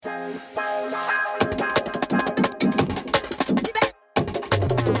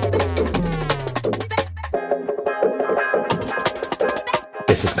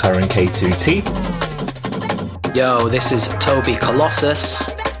Darren K2T. Yo, this is Toby Colossus.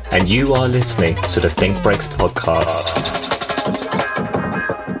 And you are listening to the Think Breaks podcast.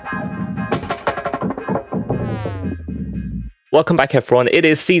 Welcome back, everyone. It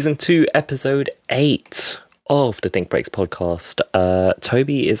is season 2, episode 8 of the Think Breaks podcast.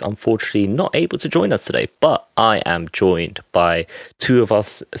 Toby is unfortunately not able to join us today, but I am joined by two of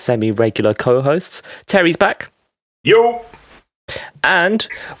us semi-regular co-hosts. Terry's back. Yo! And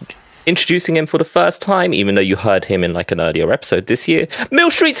introducing him for the first time, even though you heard him in like an earlier episode this year, Mill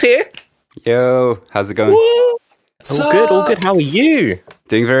Street's here. Yo, how's it going? Woo! All good. How are you?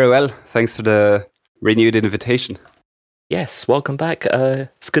 Doing very well. Thanks for the renewed invitation. Yes, welcome back.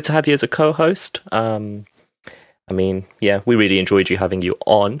 It's good to have you as a co-host. We really enjoyed you having you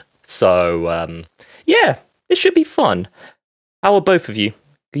on. So, it should be fun. How are both of you?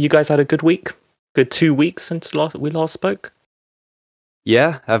 You guys had a good week? Good 2 weeks since we last spoke?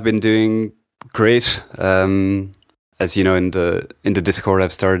 Yeah, I've been doing great. As you know, in the Discord,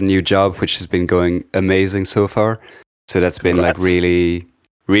 I've started a new job, which has been going amazing so far. So that's been like really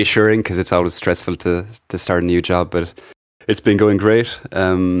reassuring because it's always stressful to start a new job, but it's been going great.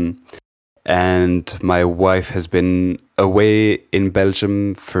 And my wife has been away in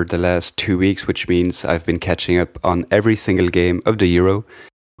Belgium for the last 2 weeks, which means I've been catching up on every single game of the Euro,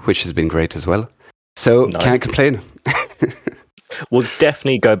 which has been great as well. So can't complain. We'll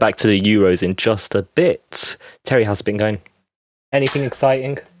definitely go back to the Euros in just a bit. Terry, how's it been going? Anything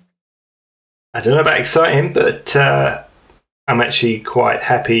exciting? I don't know about exciting, but I'm actually quite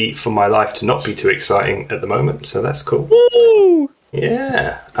happy for my life to not be too exciting at the moment, so that's cool. Woo!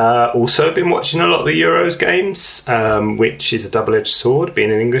 Yeah. Also been watching a lot of the Euros games, which is a double-edged sword,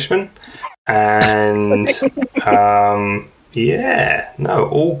 being an Englishman. And,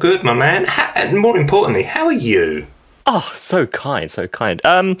 all good, my man. And more importantly, how are you? Oh, so kind.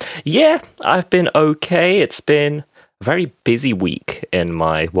 I've been okay. It's been a very busy week in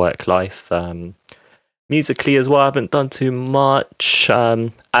my work life. Musically as well, I haven't done too much.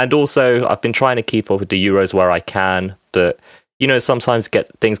 And also, I've been trying to keep up with the Euros where I can. But, sometimes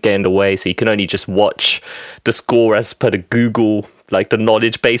things get in the way, so you can only just watch the score as per the Google, like the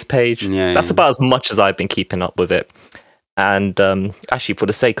knowledge base page. That's about as much as I've been keeping up with it. And actually, for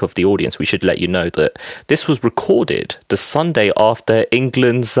the sake of the audience, we should let you know that this was recorded the Sunday after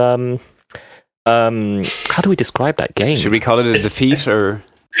England's... how do we describe that game? Should we call it a defeat or...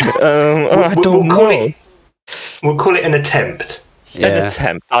 I don't know. We'll call it an attempt. Yeah. An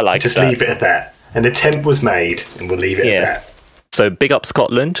attempt. I like Just that. leave it at that. An attempt was made, and we'll leave it at that. So big up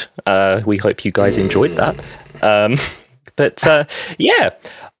Scotland. We hope you guys enjoyed that.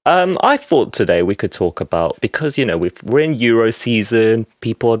 I thought today we could talk about, because, we're in Euro season,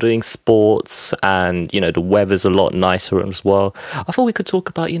 people are doing sports, and, the weather's a lot nicer as well. I thought we could talk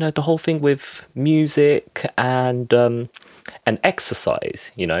about, the whole thing with music and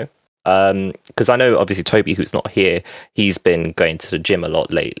exercise, because I know, obviously, Toby, who's not here, he's been going to the gym a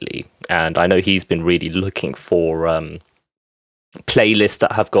lot lately, and I know he's been really looking for playlists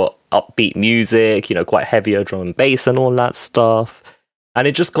that have got upbeat music, quite heavier drum and bass and all that stuff. And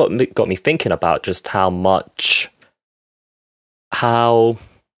it just got me thinking about just how do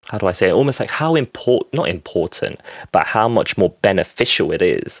I say it? Almost like how not important, but how much more beneficial it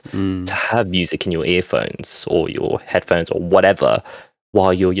is to have music in your earphones or your headphones or whatever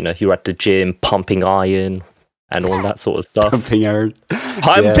while you're at the gym pumping iron and all that sort of stuff. Pumping iron.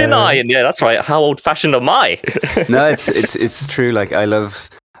 Pumping iron. Yeah, that's right. How old fashioned am I? No, it's true. Like I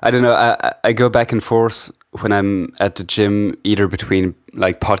don't know. I go back and forth when I'm at the gym, either between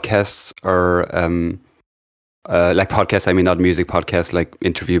like podcasts or like podcasts. I mean, not music podcasts, like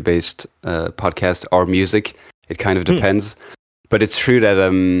interview based podcast or music. It kind of depends. But it's true that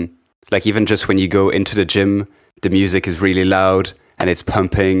like even just when you go into the gym, the music is really loud and it's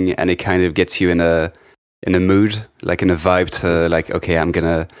pumping, and it kind of gets you in a mood, like in a vibe to like, okay, I'm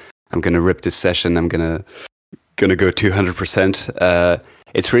gonna rip this session. I'm gonna go 200%.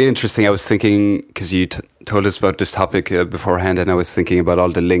 It's really interesting. I was thinking, because you told us about this topic beforehand, and I was thinking about all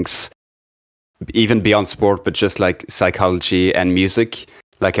the links, even beyond sport, but just like psychology and music.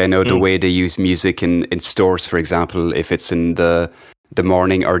 Like I know the way they use music in stores, for example, if it's in the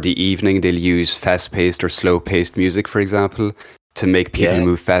morning or the evening, they'll use fast-paced or slow-paced music, for example, to make people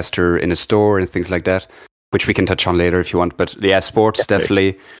move faster in a store and things like that, which we can touch on later if you want. But yeah, sports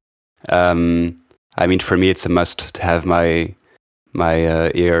definitely. I mean, for me, it's a must to have my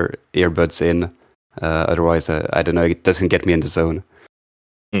earbuds in. Otherwise, I don't know, it doesn't get me in the zone.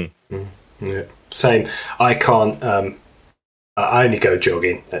 Yeah, same. I can't. I only go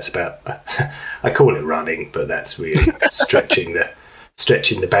jogging. That's about. I call it running, but that's really stretching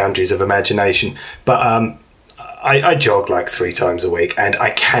stretching the boundaries of imagination. But I jog like 3 times a week, and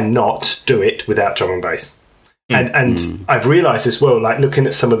I cannot do it without drum and bass. And I've realised as well, like looking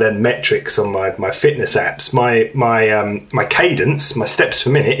at some of the metrics on my fitness apps, my cadence, my steps per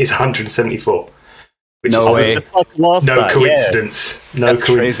minute is 174. Which No way. no coincidence. Yeah. No That's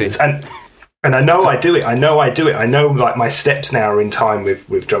coincidence. crazy. And I know I do it. I know like my steps now are in time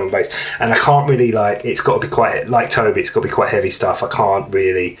with drum and bass. And I can't really it's got to be quite, like Toby, it's got to be quite heavy stuff. I can't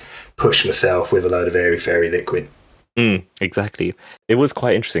really push myself with a load of airy fairy liquid. Exactly. It was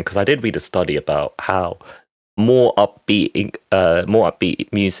quite interesting because I did read a study about how more upbeat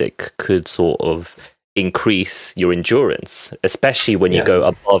music could sort of increase your endurance, especially when you go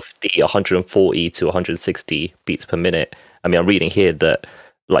above the 140 to 160 beats per minute. I mean, I'm reading here that,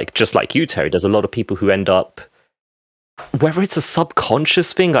 like, just like you, Terry, there's a lot of people who end up, whether it's a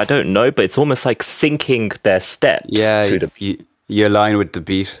subconscious thing, I don't know, but it's almost like syncing their steps to the beat. You align with the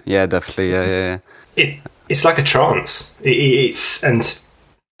beat. Yeah, definitely. Yeah. It's like a trance.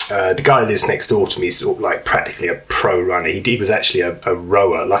 The guy who lives next door to me is like practically a pro runner. He was actually a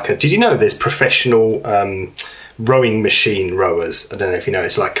rower. Did you know there's professional rowing machine rowers? I don't know if you know.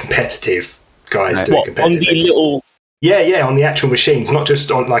 It's like competitive guys doing competitive. On the little... Yeah, on the actual machines, not just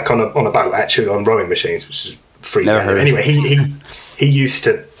on a boat. Actually, on rowing machines, which is free. Anyway, he used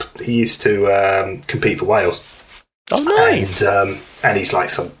to compete for Wales. Oh, nice. And he's like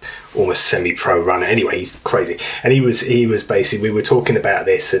some almost semi-pro runner. Anyway, he's crazy. And he was basically, we were talking about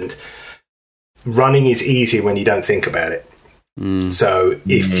this, and running is easier when you don't think about it. So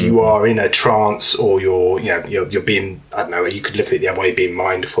if you are in a trance, or you're being, I don't know, you could look at it the other way, being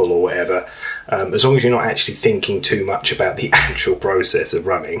mindful or whatever, as long as you're not actually thinking too much about the actual process of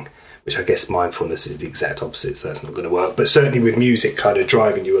running, which I guess mindfulness is the exact opposite, so that's not going to work. But certainly with music kind of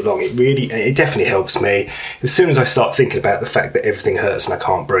driving you along, it definitely helps me. As soon as I start thinking about the fact that everything hurts and I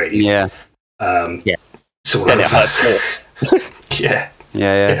can't breathe, it's all over.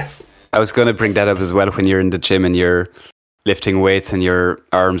 Yeah. I was going to bring that up as well. When you're in the gym and you're lifting weights and your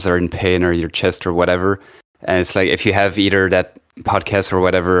arms are in pain, or your chest or whatever, and it's like, if you have either that podcast or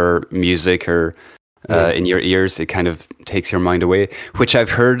whatever, or music, or in your ears, it kind of takes your mind away, which I've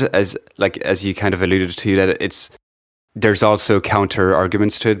heard, as you kind of alluded to, that there's also counter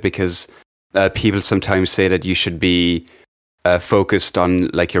arguments to it, because people sometimes say that you should be focused on,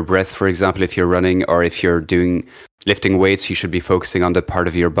 like, your breath, for example, if you're running, or if you're lifting weights, you should be focusing on the part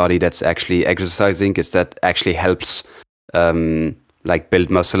of your body that's actually exercising, because that actually helps build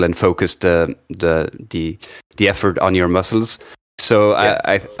muscle and focus the effort on your muscles. So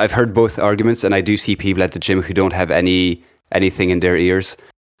I've heard both arguments, and I do see people at the gym who don't have anything in their ears.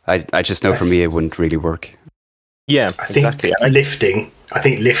 I just know for me it wouldn't really work. Yeah, I think exactly.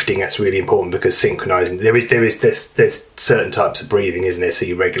 lifting, that's really important, because synchronizing, there's certain types of breathing, isn't there? So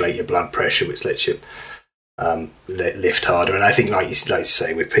you regulate your blood pressure, which lets you lift harder. And I think, like you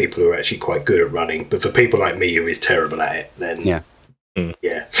say, with people who are actually quite good at running, but for people like me who is terrible at it, then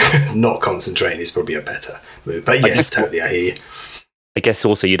not concentrating is probably a better move. But yes, totally, I hear you. I guess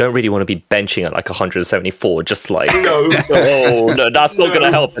also you don't really want to be benching at like 174, just like no, that's not going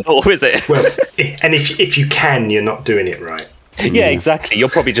to help at all, is it? Well, and if you can, you're not doing it right. Yeah, exactly. You're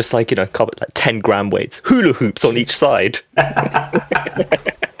probably just like, cover like 10 gram weights, hula hoops on each side.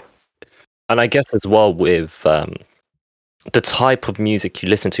 And I guess as well with the type of music you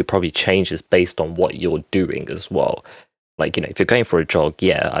listen to probably changes based on what you're doing as well. Like, if you're going for a jog,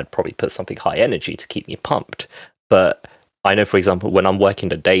 I'd probably put something high energy to keep me pumped. But I know, for example, when I'm working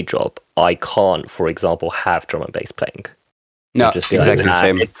the day job, I can't, for example, have drum and bass playing. No, just exactly the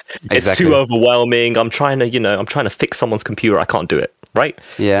same. It's too overwhelming. I'm trying to fix someone's computer. I can't do it. Right?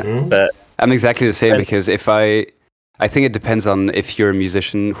 Yeah. But I'm exactly the same, because if I think it depends on, if you're a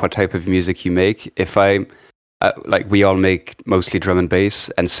musician, what type of music you make. If we all make mostly drum and bass,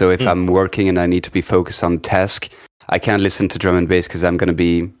 and so if I'm working and I need to be focused on task, I can't listen to drum and bass, because I'm going to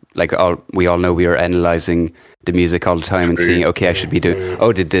be like, we all know we are analyzing the music all the time and seeing, okay, I should be doing,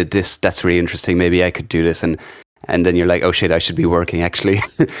 did this, that's really interesting, maybe I could do this, and then you're like, oh shit, I should be working actually.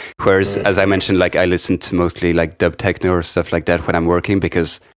 Whereas, as I mentioned, like, I listen to mostly like dub techno or stuff like that when I'm working,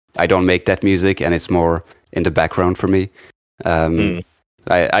 because I don't make that music and it's more in the background for me.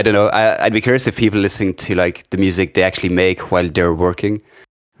 I don't know. I'd be curious if people listening to like the music they actually make while they're working.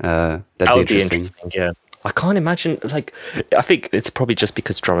 That'd be interesting. Yeah. I can't imagine, like, I think it's probably just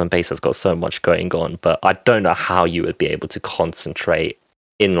because drum and bass has got so much going on, but I don't know how you would be able to concentrate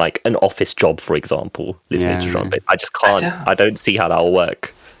in like an office job, for example, listening to drum and bass. I just can't. I don't see how that will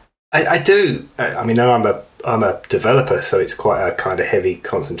work. I do. I mean, I'm a developer, so it's quite a kind of heavy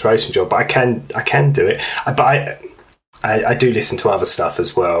concentration job, but I can do it. But I do listen to other stuff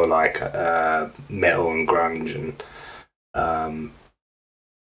as well, like metal and grunge and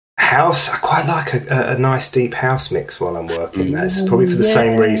house. I quite like a nice deep house mix while I'm working. That's probably for the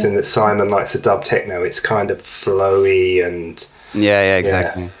same reason that Simon likes the dub techno. It's kind of flowy and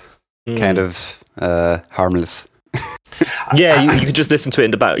exactly. Kind of harmless. You could just listen to it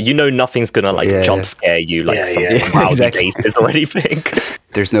in the back. You know nothing's gonna jump scare you like some rowdy basses or anything.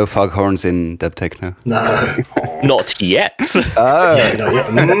 There's no foghorns in dub techno. No, not yet. Not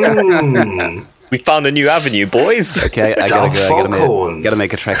yet. We found a new avenue, boys. Okay, I gotta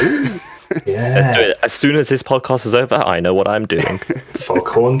make a track. Let's do it. As soon as this podcast is over, I know what I'm doing.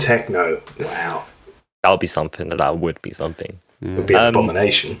 Foghorn techno. Wow, that would be something. That would be something. It would be an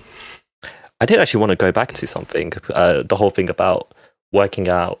abomination. I did actually want to go back to something, the whole thing about working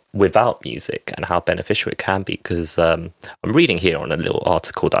out without music and how beneficial it can be, because I'm reading here on a little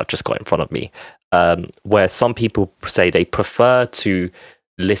article that I've just got in front of me, where some people say they prefer to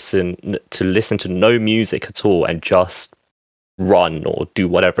listen to no music at all and just run or do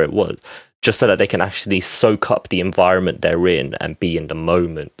whatever it was, just so that they can actually soak up the environment they're in and be in the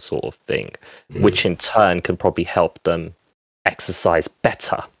moment, sort of thing, which in turn can probably help them exercise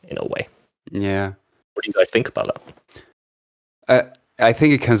better in a way. Yeah. What do you guys think about that? I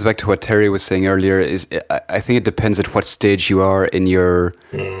think it comes back to what Terry was saying earlier. I think it depends at what stage you are in your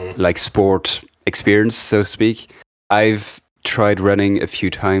like sport experience, so to speak. I've tried running a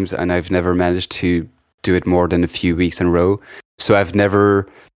few times and I've never managed to do it more than a few weeks in a row. So I've never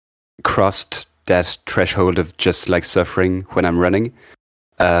crossed that threshold of just like suffering when I'm running.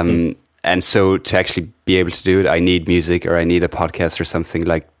 And so to actually be able to do it, I need music or I need a podcast or something,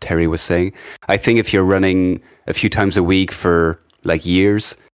 like Terry was saying. I think if you're running a few times a week for like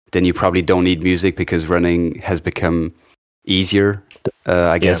years, then you probably don't need music because running has become easier,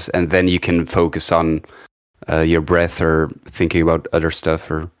 I guess. And then you can focus on your breath or thinking about other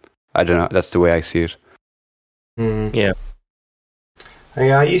stuff, or I don't know. That's the way I see it. Yeah.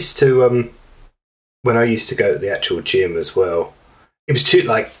 I used to, when I used to go to the actual gym as well, it was too,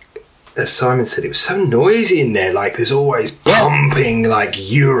 like, as Simon said, it was so noisy in there. Like, there's always pumping, like,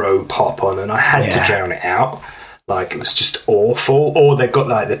 Euro pop on, and I had to drown it out. Like, it was just awful. Or they've got,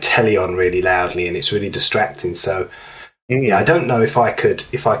 like, the telly on really loudly, and it's really distracting. So, I don't know if I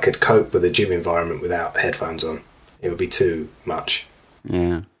could cope with a gym environment without headphones on. It would be too much.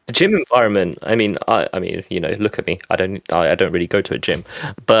 Yeah. The gym environment. I mean, look at me. I don't really go to a gym,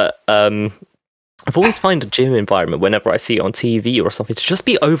 but I've always found a gym environment, whenever I see it on TV or something, to just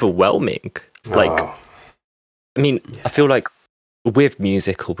be overwhelming. Like, I mean, I feel like with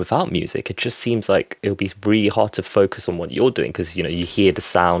music or without music, it just seems like it'll be really hard to focus on what you're doing, because, you hear the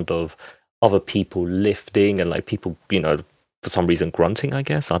sound of other people lifting and like people, for some reason grunting, I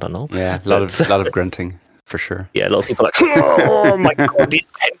guess. I don't know. Yeah, a lot of grunting, for sure. Yeah, a lot of people are like, oh my God, these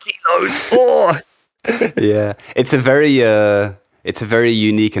 10 kilos. Oh. Yeah, it's a very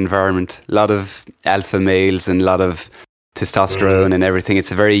unique environment. A lot of alpha males and a lot of testosterone and everything.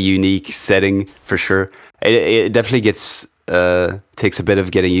 It's a very unique setting, for sure. It definitely takes a bit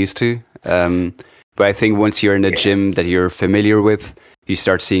of getting used to. But I think once you're in a gym that you're familiar with, you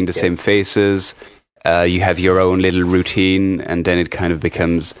start seeing the same faces. You have your own little routine, and then it kind of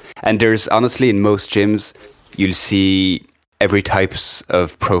becomes... And there's, honestly, in most gyms, you'll see every types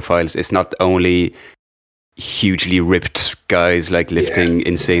of profiles. It's not only hugely ripped guys like lifting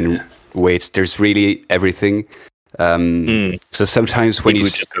insane weights. There's really everything. So sometimes when you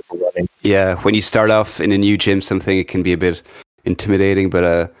start off in a new gym, it can be a bit intimidating,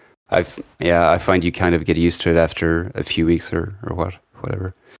 but I find you kind of get used to it after a few weeks or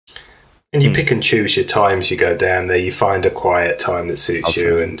whatever. And you pick and choose your times you go down there. You find a quiet time that suits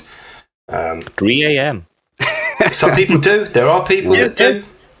you. And 3 a.m. Some people do. There are people that do.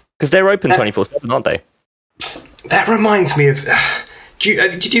 Because they're open 24/7, aren't they? That reminds me of...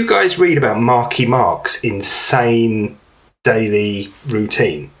 Did you guys read about Marky Mark's insane daily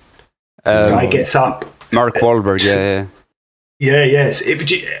routine? Guy gets up... Mark Wahlberg, Yeah, yes.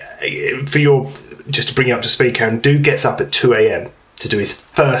 Just to bring you up to speed, Karen, dude gets up at 2 a.m. to do his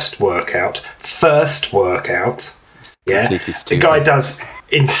first workout. Yeah. The guy does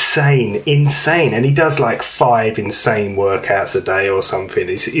insane. And he does like 5 insane workouts a day or something.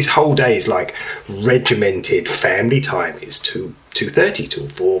 His whole day is like regimented. Family time is 2:30 till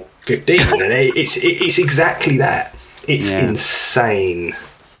 4:15. And it's exactly that. It's insane.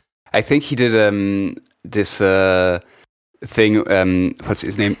 I think he did this thing. What's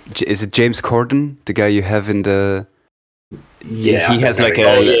his name? Is it James Corden, the guy you have in the Yeah, he has like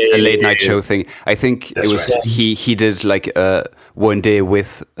a late night show thing. I think That's it was right. he did like one day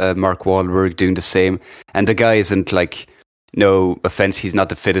with Mark Wahlberg doing the same, and the guy isn't like, no offense, he's not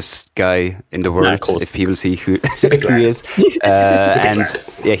the fittest guy in the world. of course. If people see who, a big who lad. he is, and lad.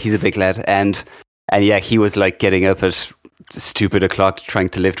 yeah, he's a big lad, and yeah, he was like getting up at stupid o'clock trying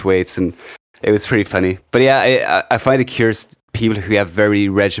to lift weights, and it was pretty funny. But yeah, I find it curious, people who have very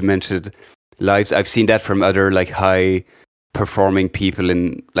regimented lives. I've seen that from other like high performing people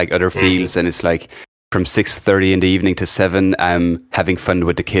in like other fields, and it's like from 6:30 in the evening to 7, I'm having fun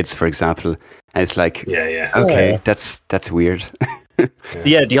with the kids, for example, and it's like, Yeah. okay, Yeah. that's weird.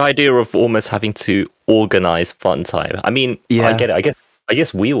 Yeah, the idea of almost having to organize fun time. I mean, Yeah. I get it. I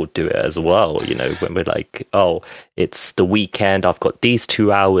guess we all do it as well, you know, when we're like, oh, it's the weekend, I've got these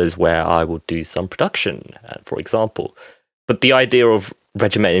 2 hours where I will do some production, for example. But the idea of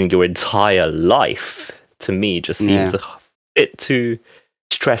regimenting your entire life, to me, just seems a bit too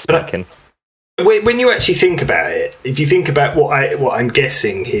stress-packing. When you actually think about it, if you think about what I'm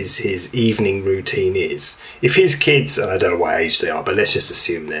guessing his evening routine is, if his kids, and I don't know what age they are, but let's just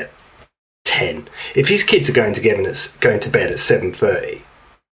assume they're 10. If his kids are going to bed at 7:30,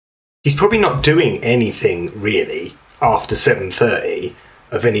 he's probably not doing anything really after 7:30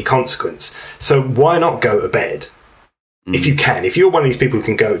 of any consequence. So why not go to bed? If you can, if you're one of these people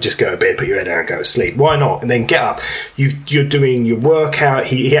who can just go to bed, put your head down and go to sleep, why not? And then get up. You're doing your workout.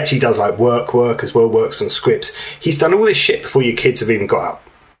 He actually does like work as well, works on scripts. He's done all this shit before your kids have even got up.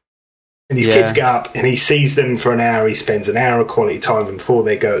 And these kids get up and he sees them for an hour. He spends an hour of quality time with them before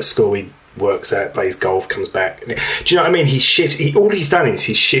they go to school. He works out, plays golf, comes back. Do you know what I mean? All he's done is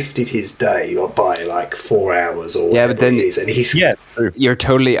he's shifted his day by like 4 hours or whatever but then it is. And he's you're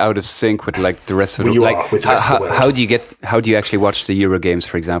totally out of sync with like the rest of the you like are with the rest of the world. how do you actually watch the Euro games,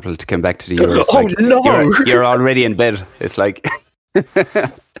 for example, to come back to the Euros? Oh, Like, no! you're already in bed. It's like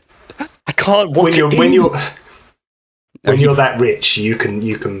I can't watch when you're that rich, you can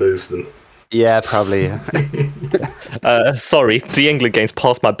move them. yeah, probably. sorry, the England game's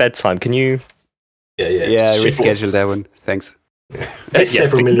past my bedtime. Can you? Yeah, just ship reschedule that one. Thanks. It's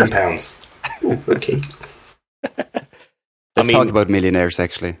several million pounds. Ooh, okay. Let's mean- talk about millionaires,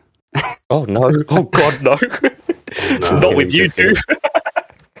 actually. Oh no! Oh God, no! No, Not with you just two.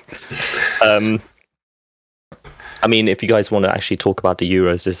 kidding. I mean, if you guys want to actually talk about the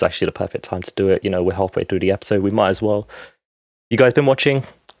Euros, this is actually the perfect time to do it. You know, we're halfway through the episode. We might as well. You guys been watching?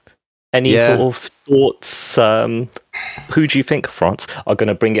 Any Yeah. sort of thoughts? Who do you think, France, are going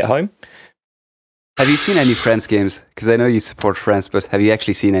to bring it home? Have you seen any France games? Because I know you support France, but have you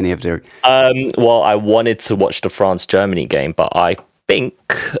actually seen any of their? Well, I wanted to watch the France-Germany game, but I think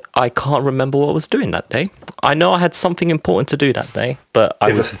I can't remember what I was doing that day. I know I had something important to do that day, but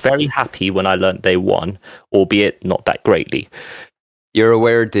I was very happy when I learned they won, albeit not that greatly. You're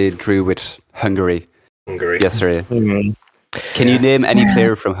aware they drew with Hungary yesterday. Mm. Can you name any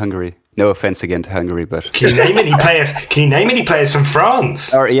player from Hungary? No offense again to Hungary, but Can you name any players from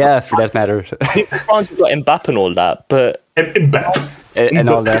France? or yeah, for that matter, France have got Mbappe and all that, but Mbappe. and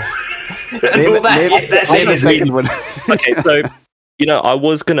all that. All that, yeah, that's Name a it. second one. okay, so you know, I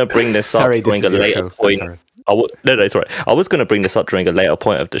was going to bring this up Sorry, this during a is your later show. I'm point. sorry. No, it's all right. I was going to bring this up during a later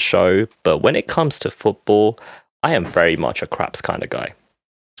point of the show, but when it comes to football, I am very much a craps kind of guy.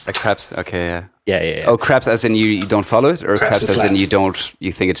 Like craps. Okay, yeah. Yeah. Oh, craps as in you don't follow it, or Craps craps and as in slaps.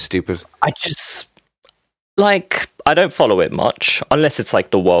 you think it's stupid? I just I don't follow it much unless it's like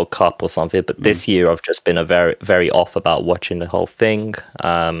the World Cup or something. But this year, I've just been very, very off about watching the whole thing.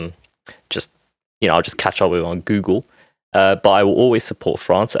 Just I'll just catch up with it on Google. But I will always support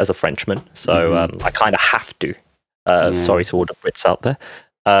France as a Frenchman, so I kind of have to. Sorry to all the Brits out there.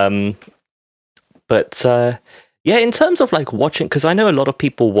 But yeah, in terms of like watching, because I know a lot of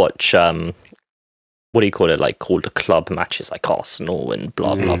people watch what do you call it, like called the club matches like Arsenal and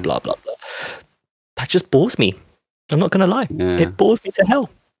blah blah blah blah blah. That just bores me. I'm not gonna lie, it bores me to hell.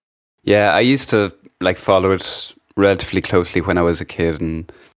 Yeah, I used to like follow it relatively closely when I was a kid, and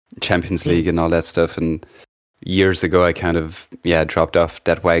Champions League and all that stuff. And years ago, I kind of dropped off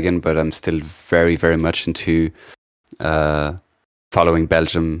that wagon, but I'm still very, very much into following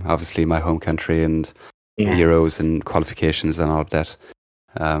Belgium, obviously my home country, and Euros and qualifications and all of that.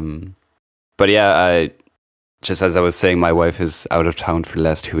 But yeah, just as I was saying, my wife is out of town for the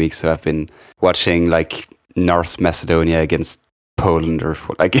last 2 weeks, so I've been watching like North Macedonia against Poland or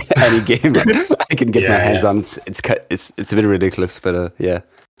like any game I can get my hands on. It's a bit ridiculous, but yeah,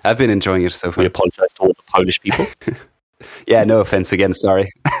 I've been enjoying it so far. We apologise to all the Polish people. Yeah, no offense again.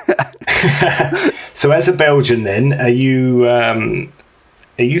 Sorry. So, as a Belgian, then, are you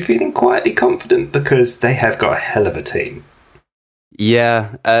Are you feeling quietly confident? Because they have got a hell of a team.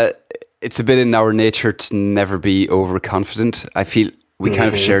 Yeah, it's a bit in our nature to never be overconfident. I feel we kind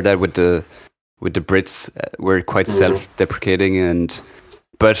of share that with the Brits. We're quite self-deprecating,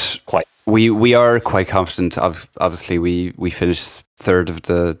 but we are quite confident. Obviously, we finished third of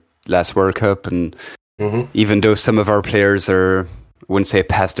the last World Cup, and even though some of our players are, I wouldn't say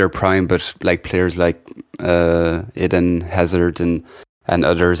past their prime, but like players like Eden Hazard and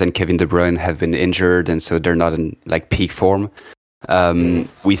others, and Kevin De Bruyne have been injured, and so they're not in like peak form.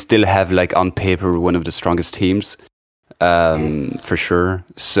 We still have, like, on paper, one of the strongest teams, for sure.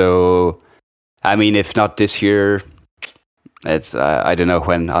 So, I mean, if not this year, it's I don't know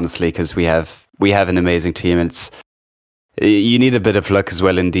when, honestly, because we have an amazing team, and you need a bit of luck as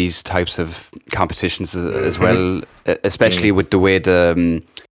well in these types of competitions as well, especially with the way the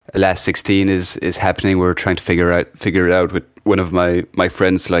last 16 is happening. We're trying to figure it out with one of my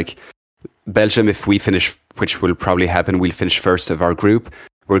friends, like Belgium. If we finish, which will probably happen, we'll finish first of our group.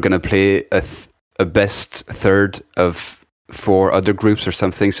 We're going to play a best third of 4 other groups or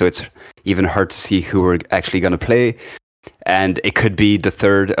something. So it's even hard to see who we're actually going to play. And it could be the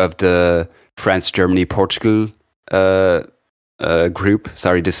third of the France, Germany, Portugal group.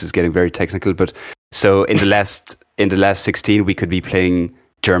 Sorry, this is getting very technical. But so in the last 16, we could be playing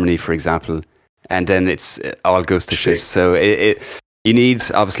Germany, for example. And then it all goes to shit. So you need,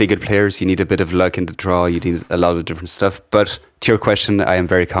 obviously, good players. You need a bit of luck in the draw. You need a lot of different stuff. But to your question, I am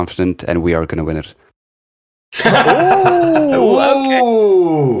very confident, and we are going to win it. Okay.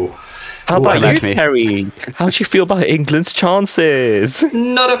 How about you, Terry? How do you feel about England's chances?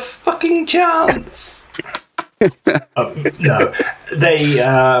 Not a fucking chance. No, they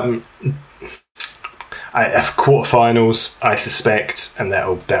quarterfinals, I suspect, and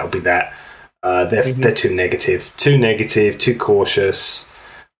that'll be that. They're too negative, too cautious.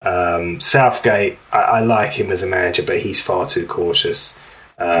 Southgate, I like him as a manager, but he's far too cautious.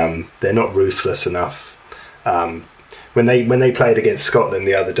 They're not ruthless enough. When they played against Scotland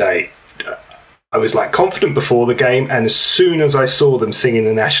the other day, I was like confident before the game, and as soon as I saw them singing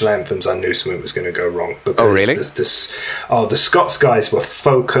the national anthems, I knew something was going to go wrong. Because really? The Scots guys were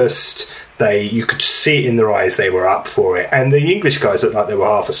focused. You could see it in their eyes; they were up for it. And the English guys looked like they were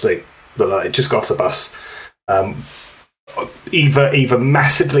half asleep, but like they just got off the bus. Either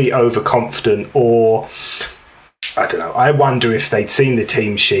massively overconfident, or I don't know. I wonder if they'd seen the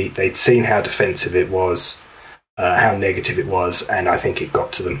team sheet, they'd seen how defensive it was. How negative it was, and I think it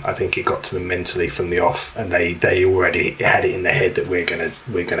got to them. I think it got to them mentally from the off, and they already had it in their head that we're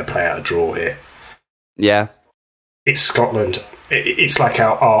gonna play out a draw here. Yeah, it's Scotland. It's like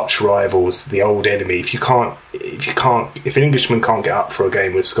our arch rivals, the old enemy. If an Englishman can't get up for a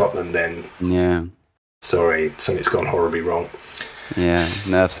game with Scotland, then sorry, something's gone horribly wrong. Yeah,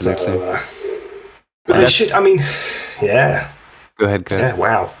 no, absolutely. So, but they should. I mean, yeah. Go ahead. Yeah,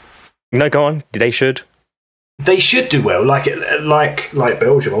 wow. No, go on. They should. They should do well, like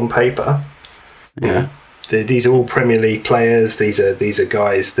Belgium on paper. Yeah, these are all Premier League players. These are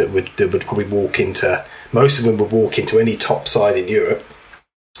guys that would probably walk into. Most of them would walk into any top side in Europe.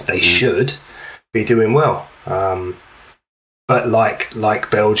 They should be doing well, but like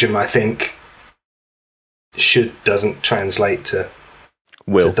Belgium, I think should doesn't translate to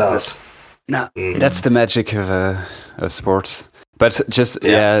will. To does. No, that's the magic of sports. But just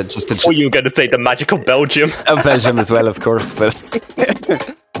to... Or you were going to say the magic of Belgium. Of Belgium as well, of course. But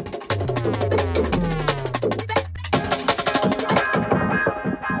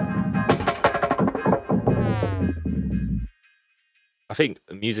I think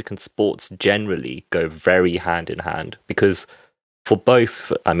music and sports generally go very hand in hand, because for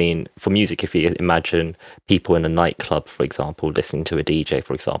both, I mean, for music, if you imagine people in a nightclub, for example, listening to a DJ,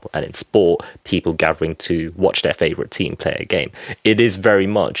 for example, and in sport, people gathering to watch their favourite team play a game, it is very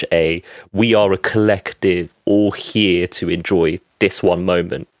much we are a collective, all here to enjoy this one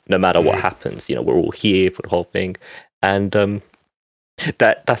moment, no matter what happens. You know, we're all here for the whole thing. And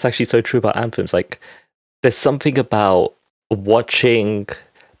that's actually so true about anthems. Like, there's something about watching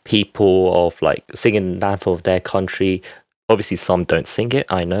people of, like, singing an anthem of their country. Obviously, some don't sing it,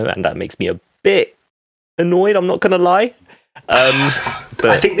 I know, and that makes me a bit annoyed, I'm not going to lie. But,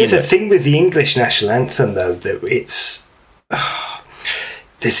 I think there's a thing with the English national anthem, though, that it's...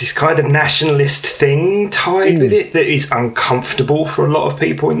 there's this kind of nationalist thing tied with it that is uncomfortable for a lot of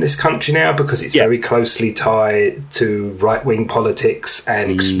people in this country now, because it's very closely tied to right-wing politics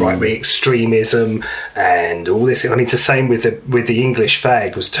and right-wing extremism and all this. I mean, it's the same with the English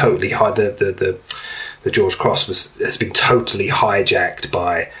flag was totally high. The George Cross has been totally hijacked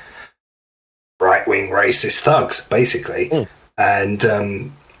by right-wing racist thugs, basically. and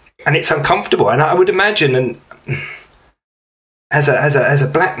it's uncomfortable. And I would imagine, and as a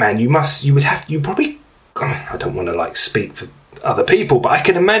black man, you probably. I don't want to like speak for other people, but I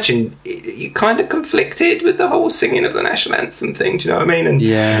can imagine you kind of conflicted with the whole singing of the national anthem thing. Do you know what I mean?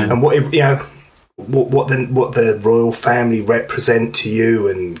 And what what the royal family represent to you,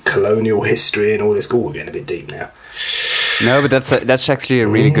 and colonial history, and all this. Oh, we're getting a bit deep now. No, but that's actually a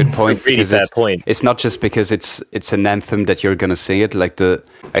really good point. Really fair point. It's not just because it's an anthem that you're going to sing it. Like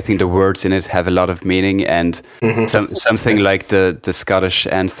I think the words in it have a lot of meaning, and something like the Scottish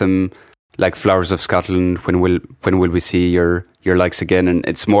anthem, like Flowers of Scotland. When will we see your likes again? And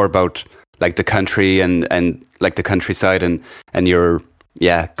it's more about like the country and like the countryside and your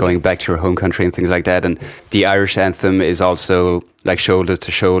going back to your home country and things like that. And the Irish anthem is also like shoulder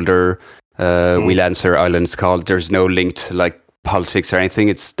to shoulder. We'll answer Ireland's call. There's no link to like politics or anything.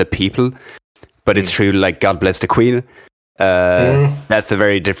 It's the people, but it's true. Like God bless the Queen. That's a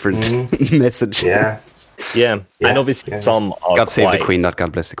very different message. Yeah. And obviously some are God save the Queen, not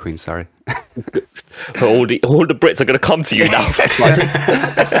God bless the Queen. Sorry. all the Brits are going to come to you now.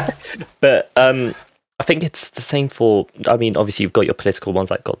 But I think it's the same for. I mean, obviously you've got your political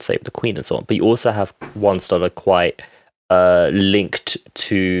ones like God save the Queen and so on, but you also have ones that are quite linked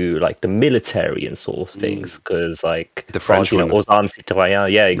to like the military and sort of things, because like the French one, aux armes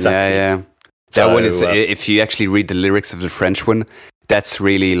citoyens, exactly. That so, one is, if you actually read the lyrics of the French one, that's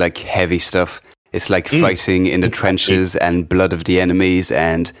really like heavy stuff. It's like fighting in the trenches and blood of the enemies,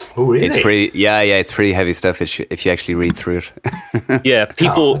 and it's pretty. It's pretty heavy stuff if you actually read through it.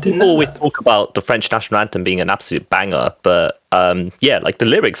 People always talk about the French national anthem being an absolute banger, but like the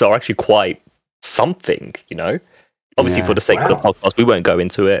lyrics are actually quite something, you know. Obviously, for the sake of the podcast, we won't go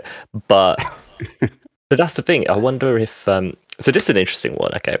into it, but that's the thing. I wonder if so. This is an interesting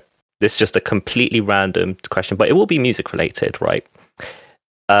one. Okay, this is just a completely random question, but it will be music related, right?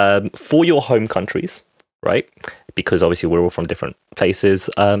 For your home countries, right? Because obviously we're all from different places.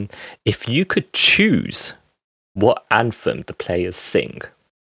 If you could choose what anthem the players sing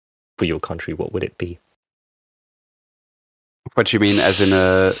for your country, what would it be? What do you mean, as in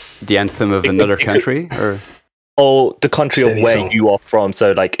the anthem of another country, or? Or the country of where you are from.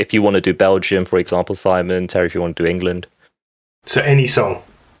 So, like, if you want to do Belgium, for example, Simon, Terry, if you want to do England. So, any song.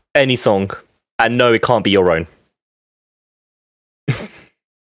 Any song. And no, it can't be your own.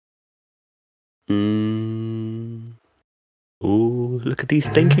 Ooh, look at these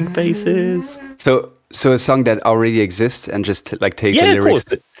thinking faces. So a song that already exists and just, like, take the lyrics. Of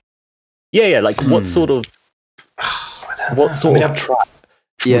course. Like, what sort of... track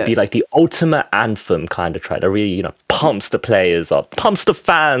would be like the ultimate anthem kind of track that really, you know, pumps the players up, pumps the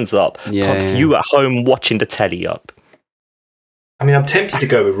fans up, pumps you at home watching the telly up. I mean, I'm tempted to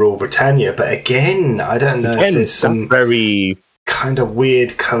go with Rule Britannia, but again, I don't know if there's some very kind of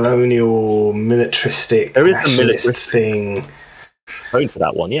weird colonial militaristic nationalist thing. Going to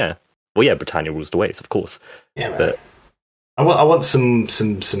that one, yeah. Well, yeah, Britannia rules the waves, of course. Yeah, but I want some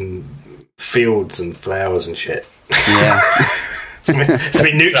fields and flowers and shit. Yeah.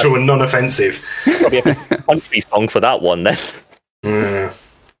 Something neutral and non-offensive. Probably a country song for that one, then.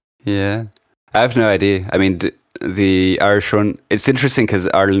 Yeah. I have no idea. I mean, the Irish one, it's interesting because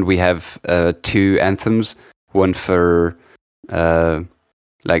Ireland, we have two anthems. One for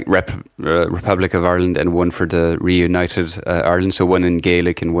Republic of Ireland, and one for the reunited Ireland. So one in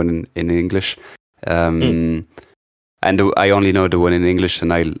Gaelic and one in English. And I only know the one in English,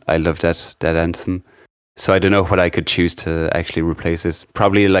 and I love that anthem. So I don't know what I could choose to actually replace it.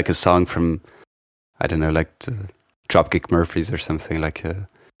 Probably like a song from, I don't know, like the Dropkick Murphys or something, like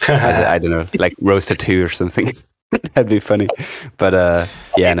I don't know, like Roasted 2 or something. That'd be funny. But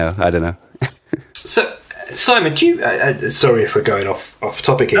no, I don't know. So Simon, do you? Sorry if we're going off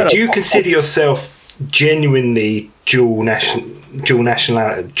topic here. Do you consider yourself genuinely dual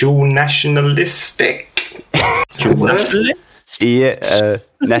nationalistic? Yeah,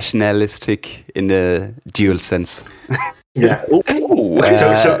 nationalistic in the dual sense. Yeah.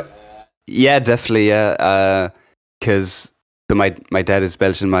 Yeah, definitely. Yeah, because my dad is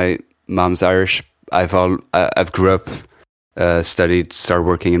Belgian, my mom's Irish. I've grew up, started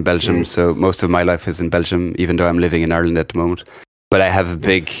working in Belgium, so most of my life is in Belgium, even though I'm living in Ireland at the moment. But I have a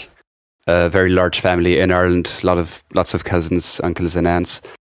big, very large family in Ireland. Lots of cousins, uncles, and aunts,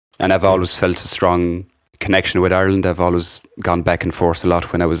 and I've always felt a strong connection with Ireland. I've always gone back and forth a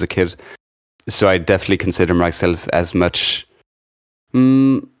lot when I was a kid, so I definitely consider myself as much. I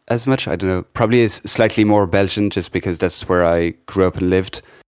don't know, probably is slightly more Belgian, just because that's where I grew up and lived.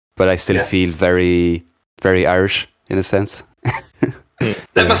 But I still feel very, very Irish in a sense.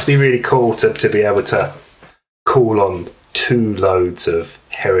 That must be really cool to be able to call on too loads of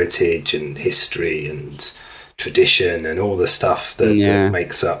heritage and history and tradition and all the stuff that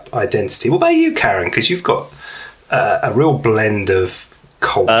makes up identity. What about you, Karen? Because you've got a real blend of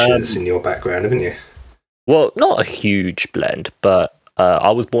cultures in your background, haven't you? Well, not a huge blend, but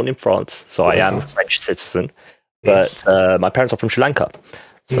I was born in France, so I am a French citizen. But my parents are from Sri Lanka,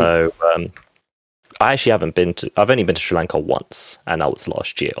 so I actually haven't been to. I've only been to Sri Lanka once, and that was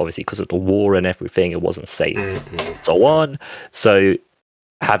last year. Obviously, because of the war and everything, it wasn't safe, and so on. So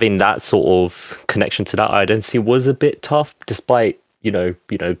having that sort of connection to that identity was a bit tough, despite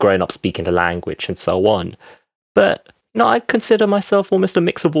growing up speaking the language and so on. But I consider myself almost a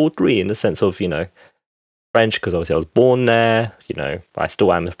mix of all three, in the sense of French, because obviously I was born there. I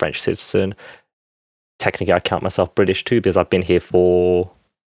still am a French citizen. Technically, I count myself British too, because I've been here for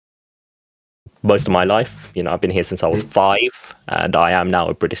most of my life. I've been here since I was 5, and I am now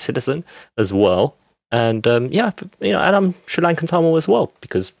a British citizen as well. And and I'm Sri Lankan Tamil as well,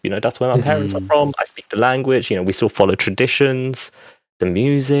 because that's where my parents are from. I speak the language. We still follow traditions, the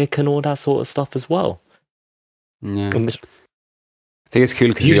music, and all that sort of stuff as well. Yeah, I think it's cool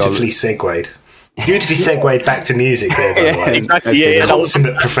because beautifully segued back to music there. By the way. Exactly.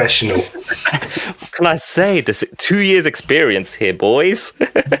 Consummate professional. What can I say? This 2 years experience here, boys.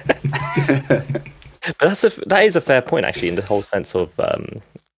 But that is a fair point, actually, in the whole sense of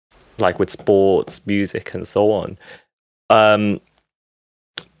like with sports, music, and so on.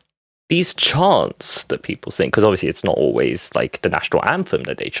 These chants that people sing, because obviously it's not always like the national anthem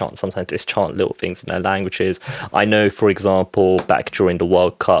that they chant. Sometimes they chant little things in their languages. I know, for example, back during the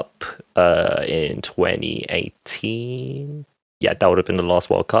World Cup in 2018. Yeah, that would have been the last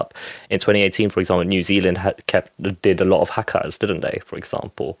World Cup. In 2018, for example, New Zealand did a lot of hakas, didn't they, for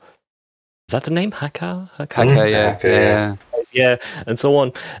example? Is that the name? Haka? Yeah, and so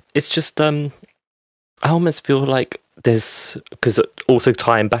on. It's just, I almost feel like there's, because also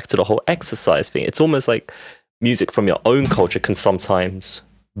tying back to the whole exercise thing, it's almost like music from your own culture can sometimes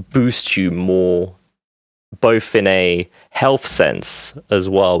boost you more, both in a health sense as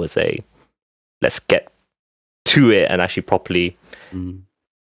well as a let's get to it and actually properly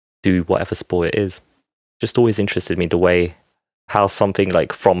do whatever sport it is. Just always interested me the way how something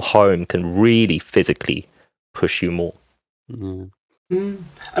like from home can really physically push you more.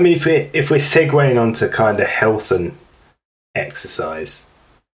 I mean, if we're segueing onto kind of health and exercise,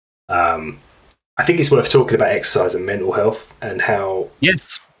 I think it's worth talking about exercise and mental health and how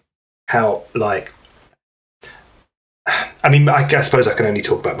like, I mean, I suppose I can only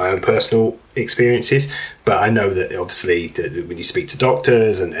talk about my own personal experiences, but I know that obviously when you speak to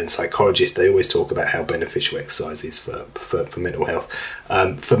doctors and psychologists, they always talk about how beneficial exercise is for mental health.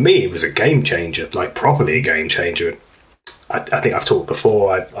 For me, it was a game changer, like properly a game changer. I think I've talked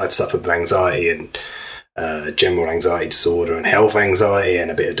before, I've suffered with anxiety and general anxiety disorder and health anxiety and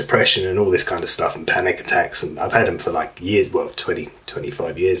a bit of depression and all this kind of stuff and panic attacks, and I've had them for like years,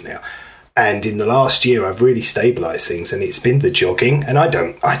 25 years now. And in the last year, I've really stabilised things, and it's been the jogging. And I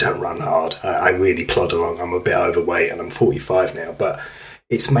don't run hard. I really plod along. I'm a bit overweight, and I'm 45 now. But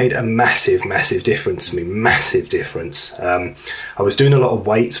it's made a massive, massive difference to me. Massive difference. I was doing a lot of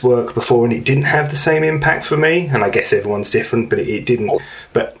weights work before, and it didn't have the same impact for me. And I guess everyone's different, but it didn't.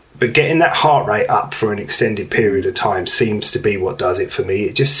 But getting that heart rate up for an extended period of time seems to be what does it for me.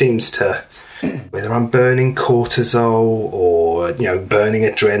 It just seems to, whether I'm burning cortisol or burning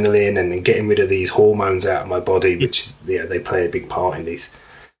adrenaline and then getting rid of these hormones out of my body, which is they play a big part in these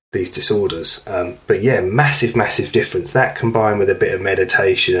disorders. But yeah, massive difference. That combined with a bit of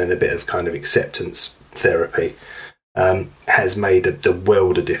meditation and a bit of kind of acceptance therapy has made the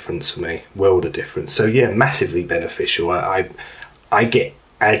world of difference for me. World of difference. So yeah, massively beneficial. I get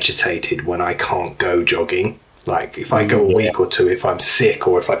agitated when I can't go jogging. Like if I go a week or two, if I'm sick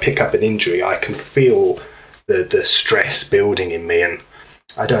or if I pick up an injury, I can feel the stress building in me, and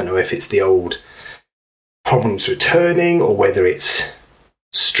I don't know if it's the old problems returning or whether it's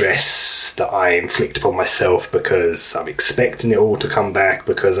stress that I inflict upon myself because I'm expecting it all to come back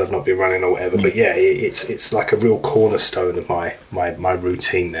because I've not been running or whatever. But yeah, it's like a real cornerstone of my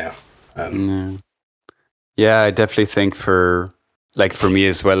routine now. Yeah, I definitely think for me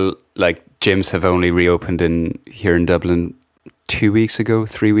as well, like gyms have only reopened here in Dublin 3 weeks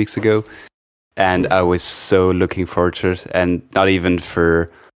ago. And I was so looking forward to it, and not even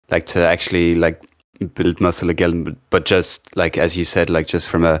for like to actually like build muscle again, but just like as you said, like just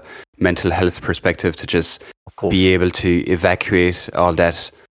from a mental health perspective, to just be able to evacuate all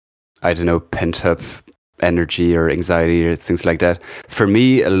that, I don't know, pent up energy or anxiety or things like that. For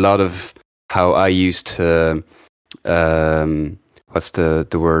me, a lot of how I used to what's the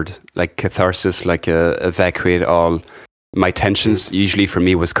word, like catharsis, like evacuate all my tensions usually for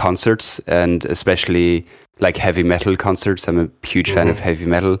me was concerts, and especially like heavy metal concerts. I'm a huge fan of heavy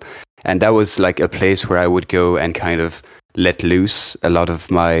metal, and that was like a place where I would go and kind of let loose a lot of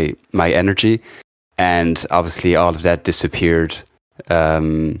my energy. And obviously all of that disappeared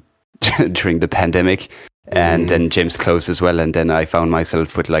during the pandemic, and then gyms closed as well, and then I found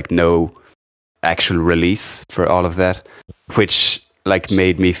myself with like no actual release for all of that, which like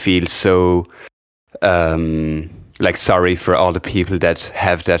made me feel so like sorry for all the people that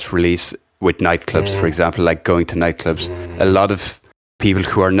have that release with nightclubs, for example, like going to nightclubs. A lot of people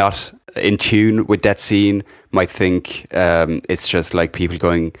who are not in tune with that scene might think it's just like people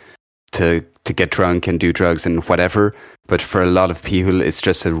going to get drunk and do drugs and whatever. But for a lot of people, it's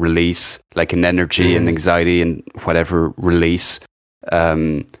just a release, like an energy and anxiety and whatever release,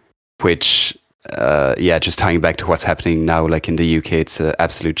 which, just tying back to what's happening now, like in the UK, it's an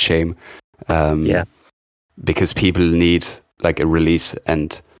absolute shame. Because people need like a release,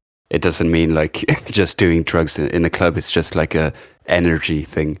 and it doesn't mean like just doing drugs in a club. It's just like a energy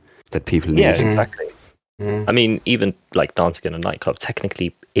thing that people need. Yeah, exactly. I mean, even like dancing in a nightclub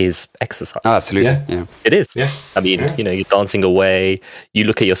technically is exercise. Oh, absolutely. Yeah. It is. Yeah. I mean, you're dancing away, you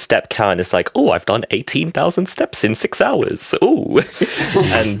look at your step count, it's like, oh, I've done 18,000 steps in 6 hours. Oh.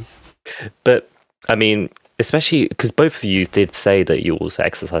 But I mean, especially because both of you did say that you also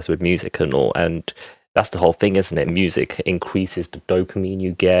exercise with music and all, and that's the whole thing, isn't it? Music increases the dopamine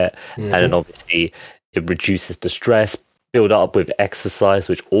you get, and then obviously it reduces the stress build up with exercise,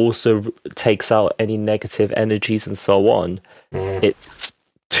 which also takes out any negative energies and so on. It's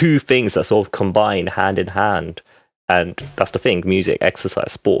two things that sort of combine hand in hand, and that's the thing: music,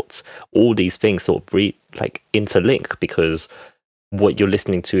 exercise, sports, all these things sort of interlink, because what you're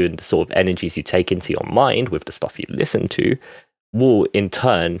listening to and the sort of energies you take into your mind with the stuff you listen to will in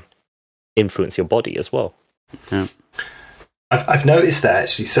turn influence your body as well. Yeah. I've noticed that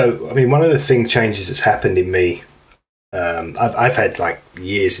actually. So, I mean, one of the changes that's happened in me, I've had like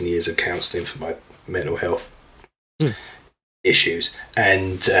years and years of counselling for my mental health issues,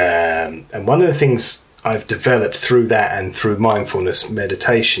 and one of the things I've developed through that and through mindfulness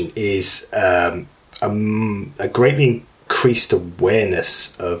meditation is a greatly increased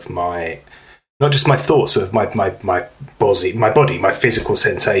awareness of not just my thoughts, but of my body, my physical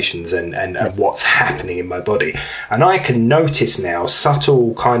sensations, and what's happening in my body. And I can notice now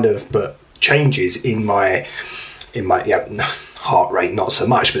subtle kind of changes in my heart rate, not so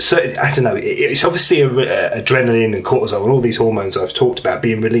much, but certainly, I don't know, it's obviously adrenaline and cortisol and all these hormones I've talked about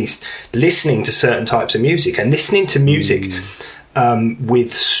being released listening to certain types of music, and listening to music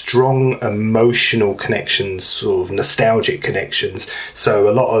with strong emotional connections, sort of nostalgic connections. So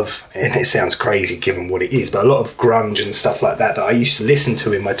a lot of, and it sounds crazy given what it is, but a lot of grunge and stuff like that I used to listen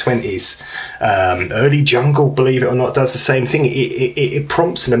to in my 20s, early jungle, believe it or not, does the same thing. It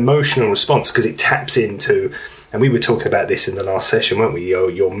prompts an emotional response because it taps into, and we were talking about this in the last session, weren't we?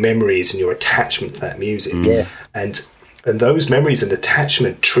 Your memories and your attachment to that music. Yeah. And those memories and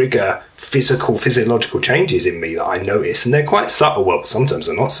attachment trigger physiological changes in me that I notice. And they're quite subtle. Well, sometimes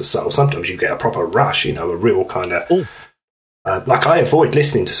they're not so subtle. Sometimes you get a proper rush, a real kind of... like I avoid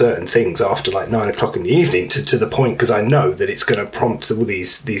listening to certain things after like 9 o'clock in the evening to the point, because I know that it's going to prompt all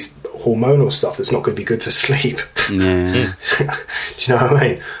these hormonal stuff that's not going to be good for sleep. Yeah. Do you know what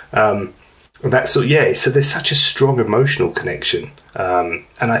I mean? And that's so there's such a strong emotional connection, and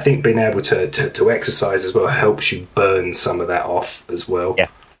I think being able to exercise as well helps you burn some of that off as well. Yeah,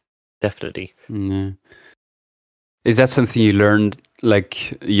 definitely. Mm. Is that something you learned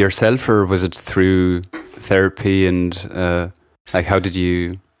like yourself, or was it through therapy? And like, how did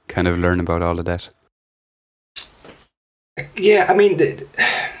you kind of learn about all of that? Yeah, I mean,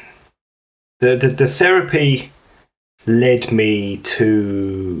 the therapy led me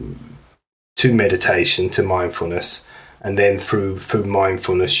to meditation, to mindfulness, and then through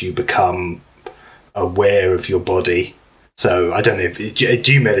mindfulness you become aware of your body. So I don't know,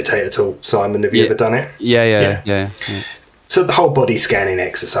 do you meditate at all, Simon? Have you ever done it? Yeah. So the whole body scanning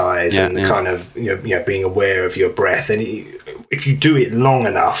exercise and the kind of being aware of your breath, and if you do it long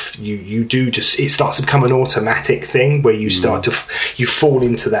enough, you do just, it starts to become an automatic thing where you start to you fall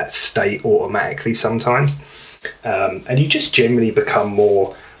into that state automatically sometimes, and you just generally become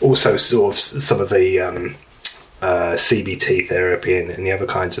more. Also, sort of some of the CBT therapy and the other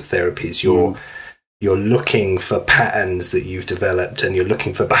kinds of therapies, you're looking for patterns that you've developed, and you're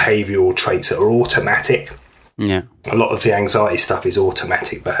looking for behavioural traits that are automatic. Yeah, a lot of the anxiety stuff is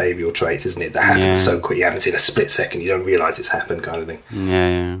automatic behavioural traits, isn't it? That happens so quick, it happens in a split second. You don't realise it's happened, kind of thing.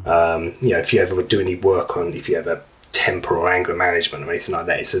 Yeah. If you ever would do any work on, if you ever temper or anger management or anything like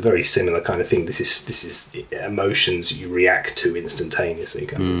that. It's a very similar kind of thing. This is emotions you react to instantaneously,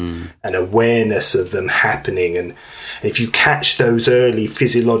 and awareness of them happening. And if you catch those early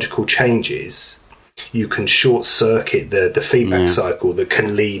physiological changes, you can short circuit the feedback cycle that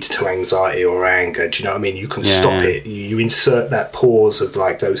can lead to anxiety or anger. Do you know what I mean? You can stop it. You insert that pause of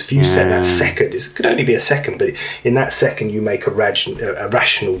like those few that second. It could only be a second, but in that second you make a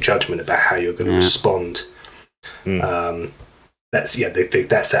rational judgment about how you're going to respond. That's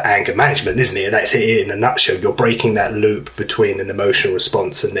the anger management, isn't it? That's it in a nutshell. You're breaking that loop between an emotional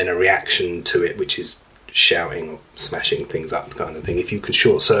response and then a reaction to it, which is shouting or smashing things up kind of thing. If you can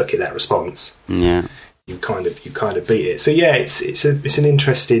short circuit that response, you kind of beat it. So yeah, it's an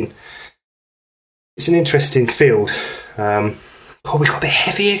interesting field. We got a bit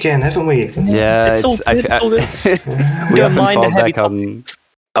heavy again, haven't we? Yeah, it's all good. We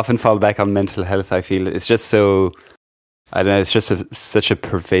often fall back on mental health. I feel it's just so, I don't know. It's just such a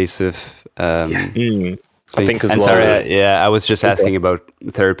pervasive. I think as and well. Sorry, I was just asking about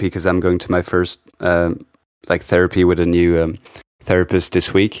therapy because I'm going to my first therapy with a new therapist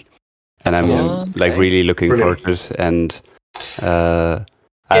this week, and I'm really looking forward to it. And and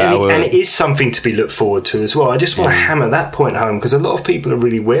it is something to be looked forward to as well. I just want to hammer that point home because a lot of people are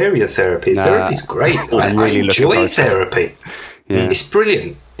really wary of therapy. Therapy's great. I enjoy therapy. Yeah. It's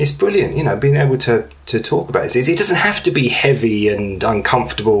brilliant. It's brilliant, being able to talk about it. It doesn't have to be heavy and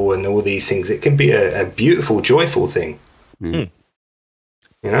uncomfortable and all these things. It can be a beautiful, joyful thing.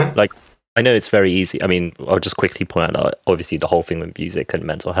 Like, I know it's very easy. I mean, I'll just quickly point out, obviously, the whole thing with music and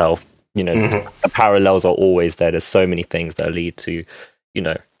mental health, the parallels are always there. There's so many things that lead to,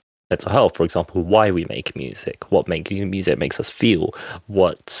 mental health. For example, why we make music, what music makes us feel,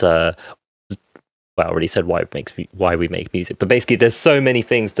 I already said why we make music, but basically there's so many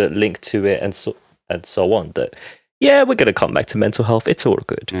things that link to it and so on that we're going to come back to mental health. It's all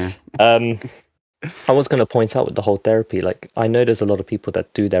good. I was going to point out with the whole therapy, like I know there's a lot of people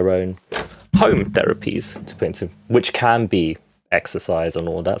that do their own home therapies to put into, which can be exercise and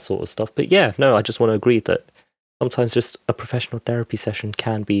all that sort of stuff, but I just want to agree that sometimes just a professional therapy session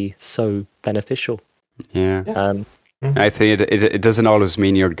can be so beneficial. I think it doesn't always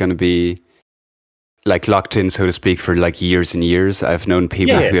mean you're going to be like locked in, so to speak, for like years and years. I've known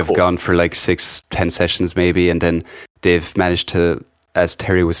people who have gone for like 6-10 sessions maybe, and then they've managed to, as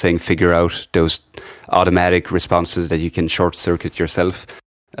Terry was saying, figure out those automatic responses that you can short circuit yourself.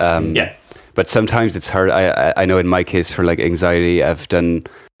 But sometimes it's hard. I know in my case for like anxiety, I've done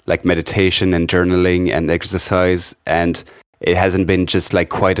like meditation and journaling and exercise, and it hasn't been just like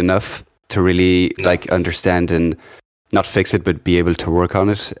quite enough to really like understand and not fix it, but be able to work on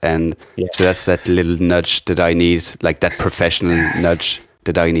it. And so that's that little nudge that I need, like that professional nudge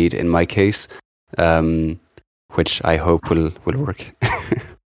that I need in my case, which I hope will work.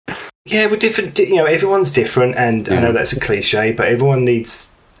 We're different. Everyone's different, and I know that's a cliche, but everyone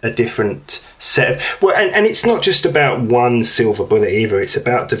needs a different set of. Well, and it's not just about one silver bullet either. It's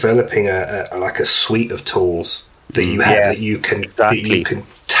about developing a suite of tools that you have that you can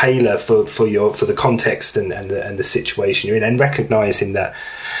tailor for the context and the situation you're in, and recognizing that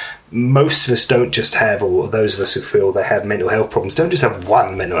most of us don't just have, or those of us who feel they have mental health problems don't just have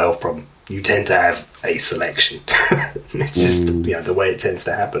one mental health problem. You tend to have a selection. It's just the way it tends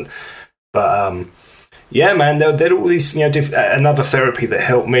to happen. But man, there are all these another therapy that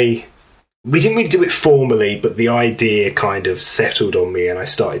helped me. We didn't really do it formally, but the idea kind of settled on me, and I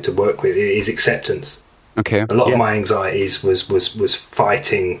started to work with it. Is acceptance. Okay. A lot of my anxieties was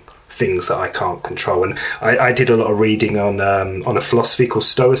fighting things that I can't control, and I did a lot of reading on a philosophy called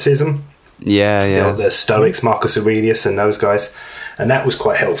Stoicism. The Stoics, Marcus Aurelius, and those guys, and that was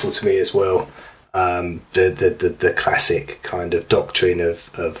quite helpful to me as well. The classic kind of doctrine of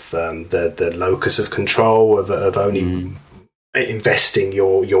the locus of control of only investing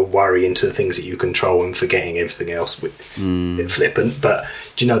your worry into the things that you control and forgetting everything else with flippant. But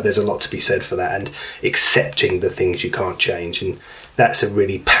there's a lot to be said for that, and accepting the things you can't change, and that's a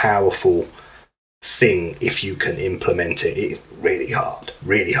really powerful thing if you can implement it. It's really hard,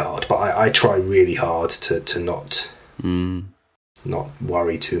 but I try really hard to not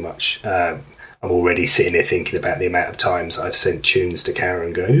worry too much. I'm already sitting here thinking about the amount of times I've sent tunes to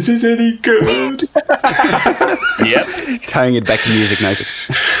Karen going, is this any good? Tying it back to music nicely.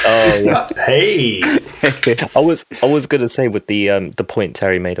 Hey. I was going to say with the point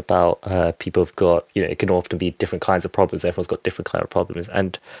Terry made about people have got, it can often be different kinds of problems. Everyone's got different kind of problems.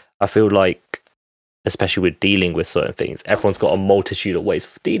 And I feel like, especially with dealing with certain things, everyone's got a multitude of ways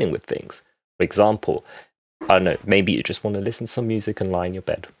of dealing with things. For example, I don't know, maybe you just want to listen to some music and lie in your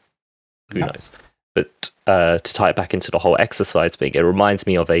bed. Who knows? but to tie it back into the whole exercise thing, it reminds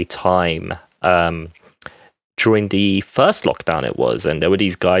me of a time during the first lockdown and there were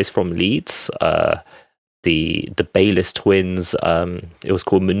these guys from Leeds, the Bayliss twins. It was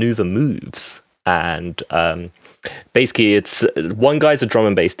called Maneuver Moves, and basically it's one guy's a drum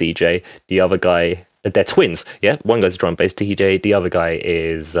and bass DJ, the other guy, they're twins, yeah, one guy's a drum and bass DJ, the other guy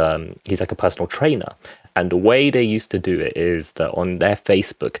is he's like a personal trainer. And the way they used to do it is that on their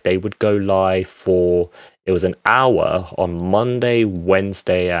Facebook, they would go live for, it was an hour on Monday,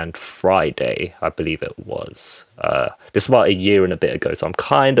 Wednesday, and Friday, I believe it was. This is about a year and a bit ago, so I'm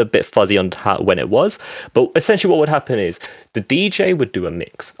kind of a bit fuzzy on when it was. But essentially what would happen is the DJ would do a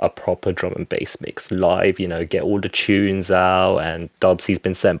mix, a proper drum and bass mix, live, get all the tunes out, and dubs he's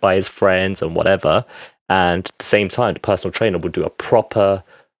been sent by his friends and whatever. And at the same time, the personal trainer would do a proper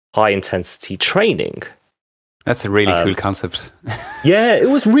high-intensity training. That's a really cool concept. Yeah, it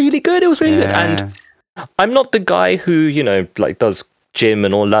was really good. It was really good. And I'm not the guy who, does gym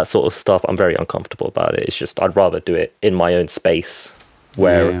and all that sort of stuff. I'm very uncomfortable about it. It's just, I'd rather do it in my own space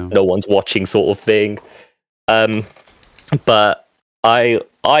where no one's watching sort of thing. But I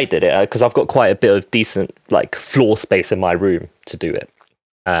did it because I've got quite a bit of decent, floor space in my room to do it.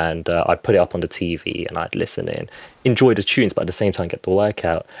 And I'd put it up on the TV and I'd listen in, enjoy the tunes, but at the same time get the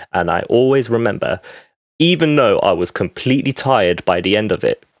workout. And I always remember, even though I was completely tired by the end of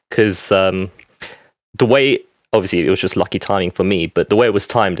it, because the way, obviously it was just lucky timing for me, but the way it was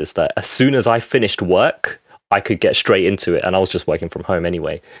timed is that as soon as I finished work, I could get straight into it, and I was just working from home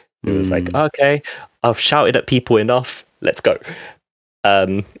anyway. It was like, okay, I've shouted at people enough, let's go.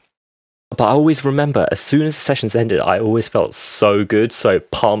 But I always remember, as soon as the sessions ended, I always felt so good, so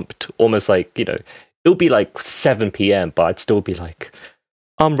pumped, almost like, it'll be like 7 p.m, but I'd still be like,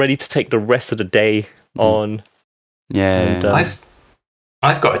 I'm ready to take the rest of the day on. And,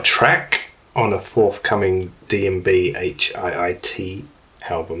 I've got a track on a forthcoming DMB HIIT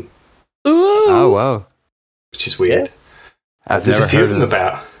album. Ooh. Oh wow, which is weird. Yeah. There's a few of them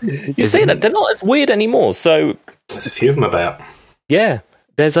about. You say that they're not as weird anymore. So there's a few of them about. Yeah,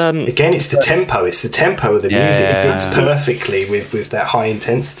 there's again, it's the tempo. It's the tempo of the music. It fits perfectly with that high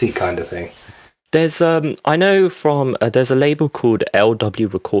intensity kind of thing. There's I know from there's a label called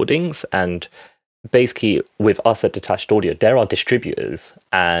LW Recordings, and basically with us at Detached Audio, there are distributors,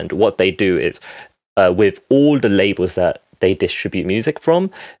 and what they do is with all the labels that they distribute music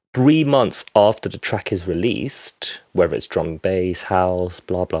from, 3 months after the track is released, whether it's drum and bass, house,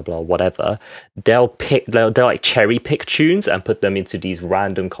 blah blah blah, whatever, they'll like cherry pick tunes and put them into these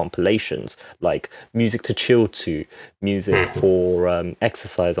random compilations, like music to chill to, music for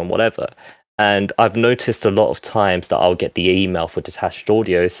exercise and whatever. And I've noticed a lot of times that I'll get the email for Detached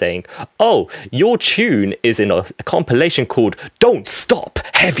Audio saying, oh, your tune is in a compilation called Don't Stop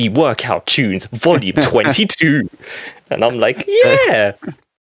Heavy Workout Tunes, Volume 22. And I'm like, yeah.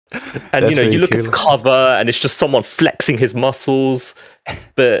 And, That's really you look cool. at the cover and it's just someone flexing his muscles.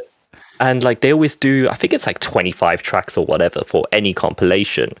 And they always do, I think it's like 25 tracks or whatever for any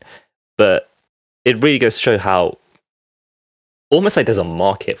compilation. But it really goes to show how almost like there's a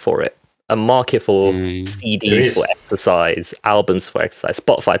market for it. A market for CDs for exercise, albums for exercise,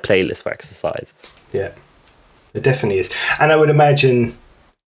 Spotify playlists for exercise. Yeah, it definitely is. And I would imagine,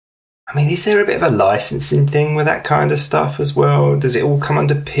 is there a bit of a licensing thing with that kind of stuff as well? Does it all come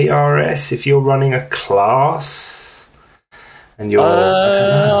under PRS if you're running a class? And you're, I don't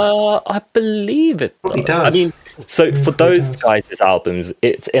know. I believe it probably does. So for those guys' albums,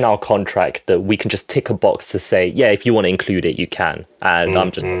 it's in our contract that we can just tick a box to say, yeah, if you want to include it, you can. And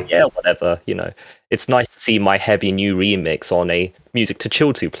I'm just, yeah, whatever, It's nice to see my heavy new remix on a music to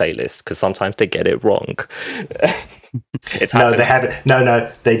chill to playlist, because sometimes they get it wrong. No, they haven't.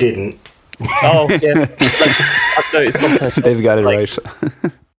 No, they didn't. Oh, yeah. I've noticed sometimes They've got it right.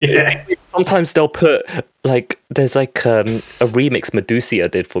 Yeah. Sometimes they'll put there's a remix Medusia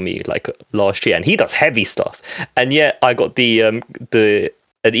did for me last year, and he does heavy stuff, and yet I got an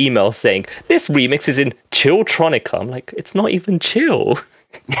email saying this remix is in Chilltronica. I'm like, it's not even chill.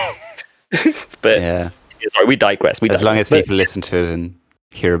 But Yeah. sorry, we digress. As long as people listen to it and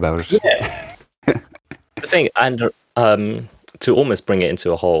hear about it. Yeah. The thing, and to almost bring it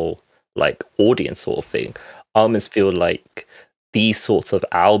into a whole audience sort of thing, I almost feel like these sorts of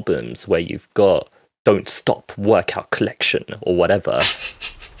albums where you've got Don't Stop Workout Collection or whatever,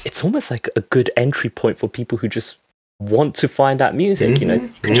 it's almost like a good entry point for people who just want to find that music. You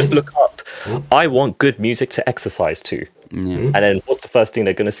can just look up, I want good music to exercise to. And then what's the first thing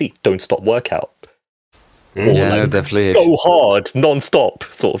they're going to see? Don't Stop Workout. Or Yeah, definitely. Go hard, non-stop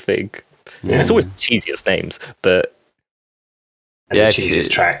sort of thing. Yeah. It's always the cheesiest names, but and the cheesiest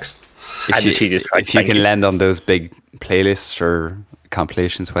tracks. If you can land on those big playlists or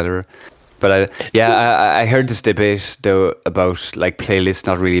compilations, whatever. But I heard this debate though about like playlists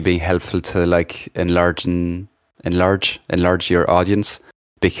not really being helpful to like enlarge your audience,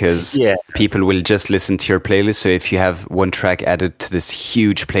 because people will just listen to your playlist. So if you have one track added to this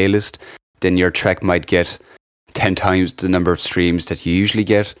huge playlist, then your track might get 10 times the number of streams that you usually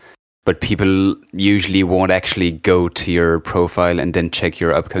get. But people usually won't actually go to your profile and then check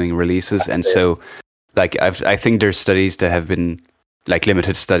your upcoming releases. And so, like, I think there's studies that have been, like,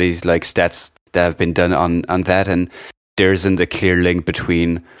 limited studies, like stats that have been done on that. And there isn't a clear link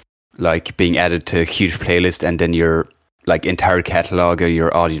between, like, being added to a huge playlist and then your, like, entire catalog or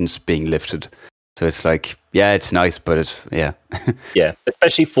your audience being lifted. So it's like, yeah, it's nice, but yeah,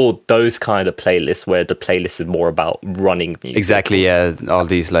 especially for those kind of playlists where the playlist is more about running music. Exactly, yeah, all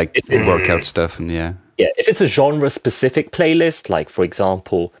these like workout stuff and yeah, if it's a genre specific playlist, like for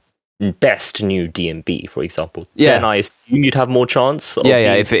example, best new D&B, for example, then I assume you'd have more chance.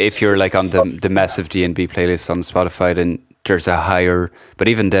 If you're like on the massive D&B playlist on Spotify, then there's a higher, but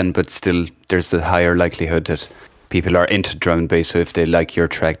even then, but still, there's a higher likelihood that people are into drum and bass. So if they like your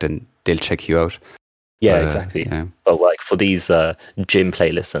track, then they'll check you out. Yeah, exactly. But like for these gym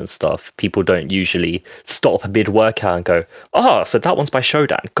playlists and stuff, people don't usually stop mid-workout and go, so that one's by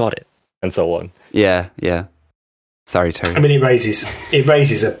Shodan, got it, and so on. Yeah. Sorry, Terry. I mean, it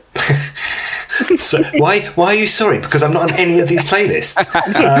raises a... So why are you sorry? Because I'm not on any of these playlists.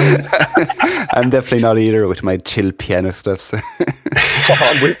 I'm definitely not either with my chill piano stuff. So.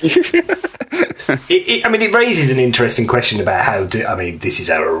 I'm with you. It raises an interesting question about this is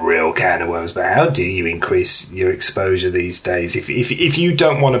a real can of worms, but how do you increase your exposure these days if you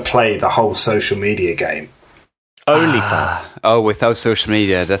don't want to play the whole social media game? OnlyFans. Without social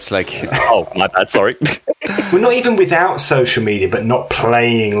media, that's like... my bad, sorry. Well, not even without social media, but not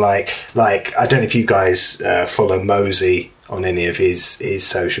playing like I don't know if you guys follow Mosey on any of his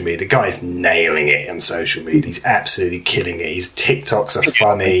social media. The guy's nailing it on social media. He's absolutely killing it. His TikToks are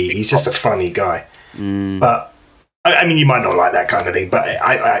funny. He's just a funny guy. But I mean, you might not like that kind of thing, but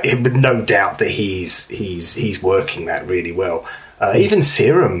I with no doubt that he's working that really well. Even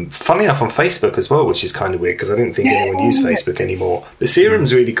Serum, funny enough, on Facebook as well, which is kind of weird because I didn't think anyone used Facebook anymore. But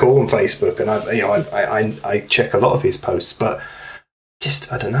Serum's really cool on Facebook, and I check a lot of his posts, but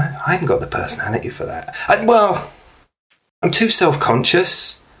just I don't know. I haven't got the personality for that. I'm too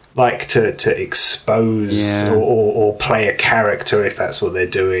self-conscious, like to expose or play a character if that's what they're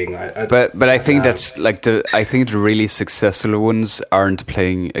doing. But I think that's like I think the really successful ones aren't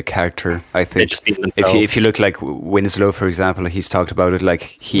playing a character. I think if you look like Winslow, for example, he's talked about it. Like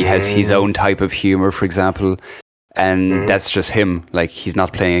he has his own type of humor, for example, and that's just him. Like he's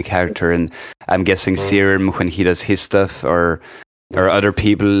not playing a character. And I'm guessing Serum, when he does his stuff, or other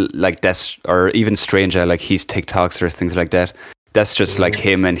people like that's, or even Stranger, like his TikToks or things like that. That's just like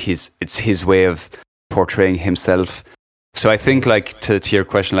him, and it's his way of portraying himself. So I think, like to your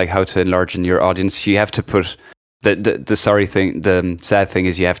question, like how to enlarge in your audience, you have to put the sad thing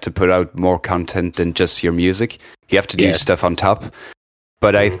is you have to put out more content than just your music. You have to do stuff on top.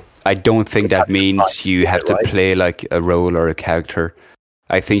 But I don't think that means you have to play like a role or a character.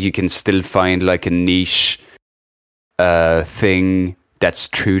 I think you can still find like a niche thing that's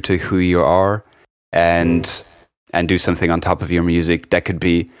true to who you are, and do something on top of your music. That could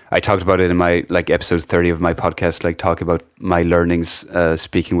be, I talked about it in my like episode 30 of my podcast, like talk about my learnings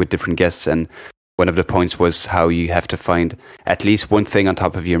speaking with different guests, and one of the points was how you have to find at least one thing on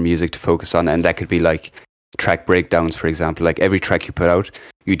top of your music to focus on, and that could be like track breakdowns, for example. Like every track you put out,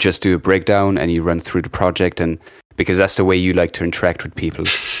 you just do a breakdown and you run through the project, and because that's the way you like to interact with people.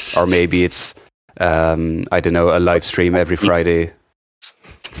 Or maybe it's I don't know, a live stream every Friday.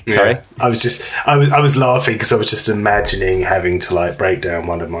 Sorry, I was laughing because I was just imagining having to like break down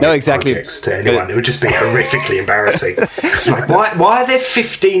one of my projects to anyone. It would just be horrifically embarrassing. It's like, why are there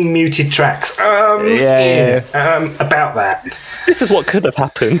 15 muted tracks? About that. This is what could have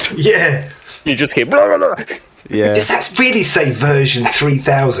happened. Yeah, you just hear blah, blah, blah. Yeah. Does that really say version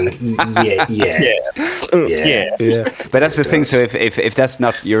 3000? Yeah. But that's the thing. So if that's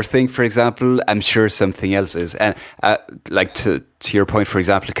not your thing, for example, I'm sure something else is. And like to your point, for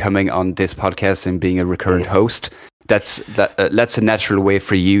example, coming on this podcast and being a recurrent host, that's a natural way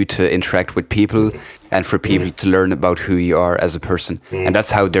for you to interact with people and for people to learn about who you are as a person. And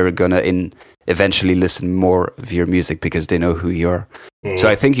that's how they're gonna eventually listen more of your music, because they know who you are. So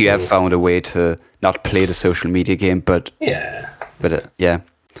I think you have found a way to not play the social media game, but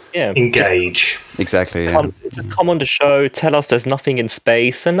Yeah, Engage. Exactly. Yeah. just come on the show, tell us there's nothing in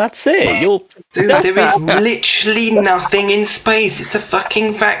space, and that's it. Dude, there is literally nothing in space. It's a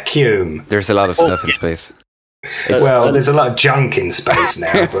fucking vacuum. There's a lot of stuff in space. Well, there's a lot of junk in space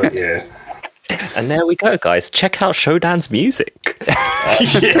now, but yeah. And there we go, guys. Check out Shodan's music.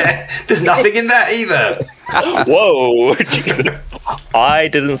 Yeah, there's nothing in that either. Whoa, Jesus. I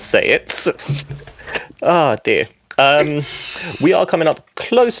didn't say it. Oh, dear. We are coming up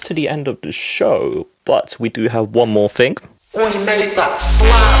close to the end of the show, but we do have one more thing. We made that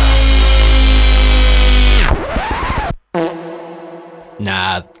slaps.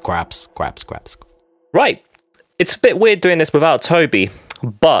 Nah, craps. Right. It's a bit weird doing this without Toby,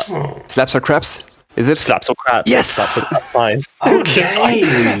 but... Slaps or craps? Is it? Slaps or craps? Yes! Slaps or craps, fine.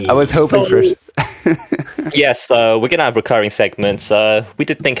 Okay. I was hoping for it. Yes, we're going to have recurring segments. We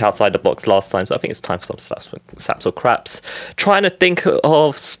did think outside the box last time, so I think it's time for some slaps or craps. Trying to think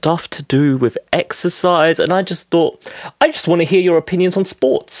of stuff to do with exercise, and I just thought, I just want to hear your opinions on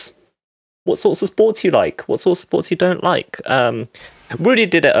sports. What sorts of sports you like? What sorts of sports you don't like? Rudy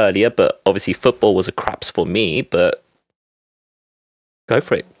did it earlier, but obviously football was a craps for me, but go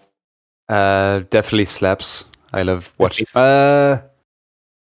for it. Definitely slaps. I love watching. Yeah,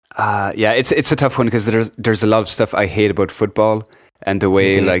 it's a tough one because there's a lot of stuff I hate about football and the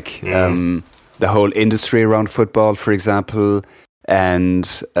way the whole industry around football, for example, and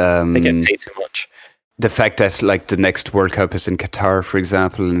They get paid too much. the fact that like the next World Cup is in Qatar, for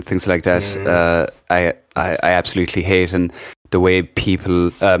example, and things like that. I absolutely hate, and the way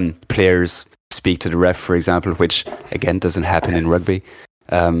people players speak to the ref, for example, which again doesn't happen in rugby.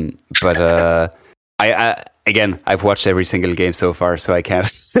 But I've watched every single game so far, so I can't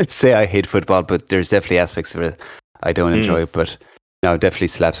say I hate football, but there's definitely aspects of it I don't enjoy. But no, definitely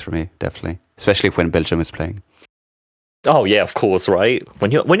slaps for me, definitely, especially when Belgium is playing. Oh yeah, of course, right?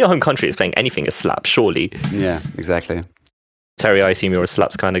 When your home country is playing anything, a slap, surely. Yeah, exactly. Terry, I assume you're a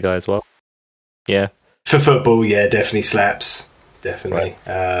slaps kind of guy as well. Yeah. For football, yeah, definitely slaps. Definitely.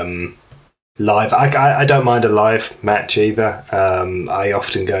 Right. Live, I don't mind a live match either. I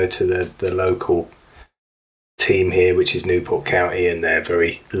often go to the local team here, which is Newport County, and they're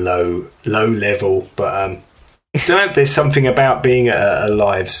very low level. But I don't know if there's something about being a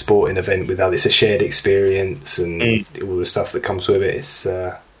live sporting event with that. It's a shared experience and all the stuff that comes with it. It's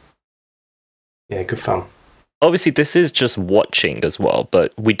good fun. Obviously, this is just watching as well,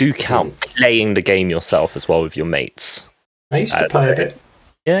 but we do count playing the game yourself as well with your mates. I used to play a bit.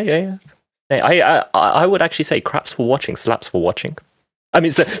 Yeah. I would actually say craps for watching, slaps for watching. I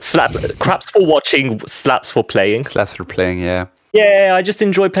mean, craps for watching, slaps for playing. Slaps for playing, yeah. Yeah, I just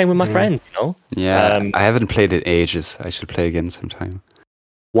enjoy playing with my friends, you know? Yeah, I haven't played in ages. I should play again sometime.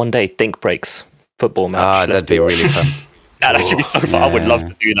 One day, Think Breaks football match. Ah, that'd be really fun. That'd actually be so fun. Yeah. I would love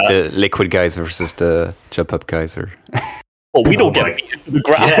to do that. The liquid guys versus the jump up guys. Oh, we don't get beat into the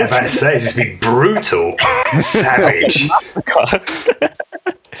ground. Yeah, I say, just be brutal. Savage.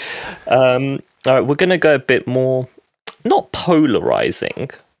 All right, we're going to go a bit more, not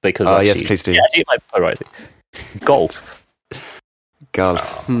polarizing, because yes, please do. Yeah, I do like polarizing. Golf.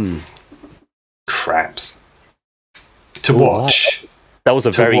 Craps. To watch. That was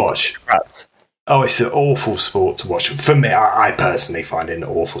a very watch. Craps. Oh, it's an awful sport to watch. For me, I personally find it an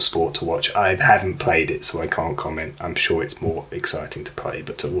awful sport to watch. I haven't played it, so I can't comment. I'm sure it's more exciting to play,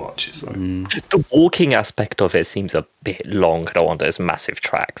 but to watch is like... The walking aspect of it seems a bit long on those massive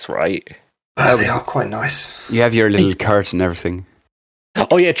tracks, right? They are quite nice. You have your little cart and everything.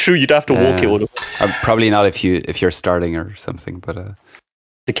 Oh yeah, true. You'd have to walk it all the way. Probably not if you're starting or something, but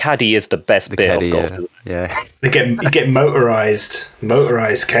the caddy is the best bit of golf. Yeah. You get motorized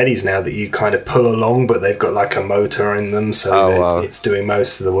caddies now that you kind of pull along, but they've got like a motor in them, so it's doing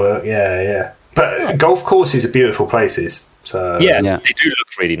most of the work. Yeah. But golf courses are beautiful places. So they do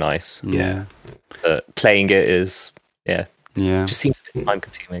look really nice. Yeah. Playing it is it just seems a bit time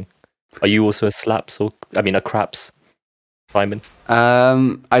consuming. Are you also a craps, Simon?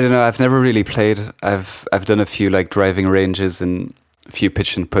 I don't know. I've never really played. I've done a few like driving ranges and a few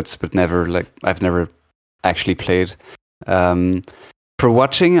pitch and puts, but I've never actually played. For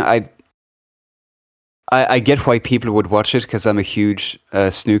watching, I get why people would watch it because I'm a huge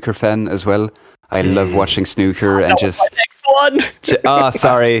snooker fan as well. I love watching snooker and just. My next one.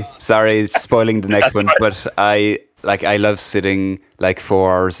 Sorry, spoiling the next one. But I love sitting like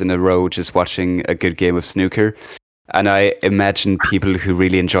 4 hours in a row just watching a good game of snooker. And I imagine people who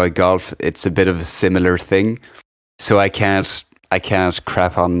really enjoy golf, it's a bit of a similar thing. So I can't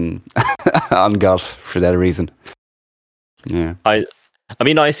crap on on golf for that reason. Yeah. I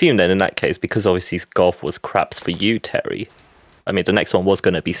mean, I assume then in that case, because obviously golf was craps for you, Terry, I mean, the next one was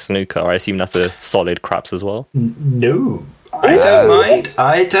going to be snooker. I assume that's a solid craps as well. No, I don't mind.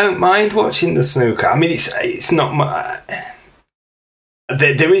 I don't mind watching the snooker. I mean, it's not my.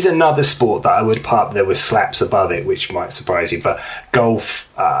 There is another sport that I would put there with slaps above it, which might surprise you. But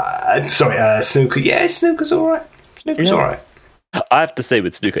golf, snooker. Yeah, snooker's all right. Snooker's all right. I have to say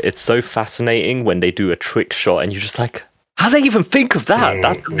with snooker, it's so fascinating when they do a trick shot and you're just like, how do they even think of that?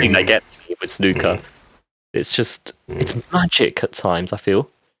 That's the thing that gets me with snooker. It's just, it's magic at times, I feel.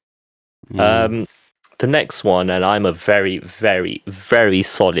 The next one, and I'm a very, very, very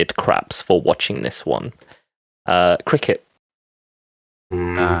solid craps for watching this one. Cricket.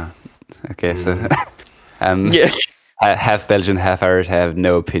 Okay, so half Belgian, half Irish. I have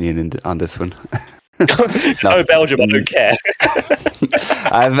no opinion on this one. No, Belgium, I don't care.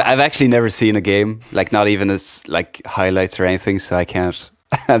 I've actually never seen a game, like not even as like highlights or anything, so I can't.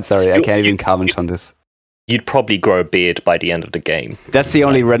 I'm sorry, I can't even comment on this. You'd probably grow a beard by the end of the game. That's the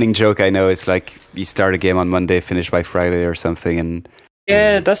only running joke I know. It's like you start a game on Monday, finish by Friday or something, and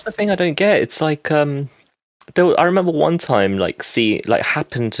that's the thing I don't get. It's like I remember one time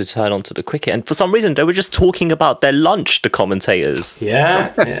happened to turn onto the cricket, and for some reason they were just talking about their lunch. The commentators.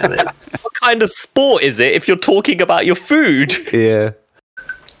 Yeah. What kind of sport is it if you're talking about your food? Yeah.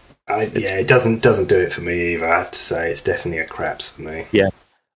 It doesn't do it for me either. I have to say, it's definitely a craps for me. Yeah.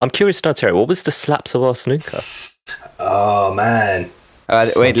 I'm curious now, Terry. What was the slaps of our snooker? Oh man!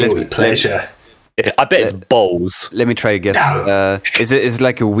 Wait, pleasure. I bet it's bowls. Let me try to guess. No. Is it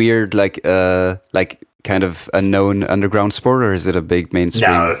like a weird kind of a known underground sport, or is it a big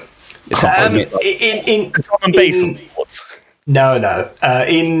mainstream? No. It's No.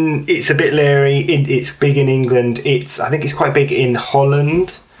 It's a bit leery. It's big in England. I think it's quite big in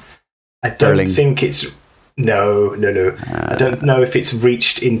Holland. I don't think it's. No. I don't know if it's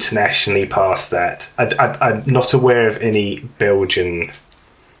reached internationally past that. I'm not aware of any Belgian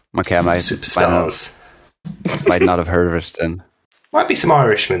superstars. Might not have heard of it then. Might be some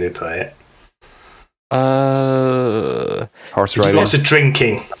Irishmen who play it. Horse riding. Lots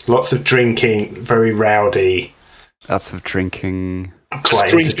of drinking, very rowdy. Lots of drinking. Quite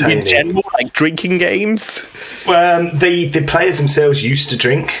drinking entertaining. in general, like drinking games. Well, the players themselves used to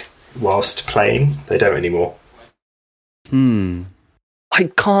drink whilst playing. They don't anymore. I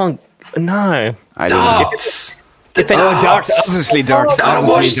can't. No. I don't know. Darts. Darts. Obviously darts.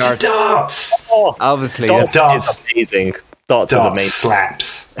 Watch the darts. Obviously, Darts Darts. is amazing. Darts is amazing.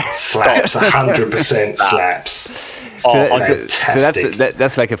 Slaps. 100% slaps. So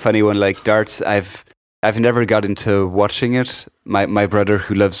that's like a funny one. Like darts, I've never got into watching it. My brother,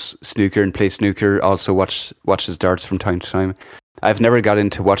 who loves snooker and plays snooker, also watches darts from time to time. I've never got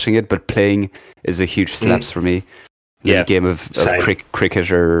into watching it, but playing is a huge slaps for me. Yeah, a game of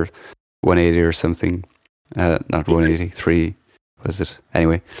cricket or 180 or something. Not 180, 3. What is it?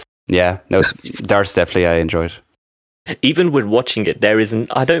 Anyway, yeah, no, darts definitely I enjoyed. Even with watching it,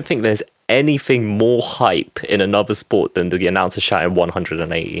 I don't think there's anything more hype in another sport than the announcer shouting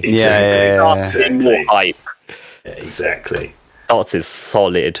 180. Exactly. More hype. Yeah, exactly. Darts is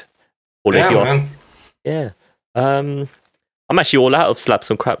solid. Yeah. I'm actually all out of slaps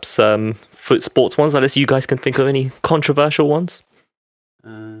and craps foot sports ones, unless you guys can think of any controversial ones.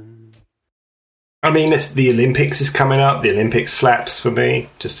 I mean, the Olympics is coming up. The Olympics slaps for me,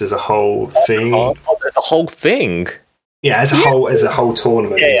 just as a whole thing. There's a whole thing. Yeah, as a whole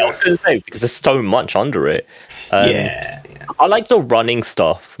tournament. Yeah, I was going to say, because there's so much under it. Yeah. I like the running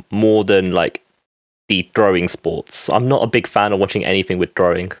stuff more than like the throwing sports. I'm not a big fan of watching anything with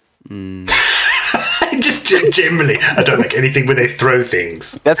throwing. Just generally, I don't like anything where they throw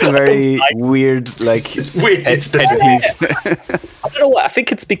things. That's a very weird, like... It's weird. It's specific. I don't know what. I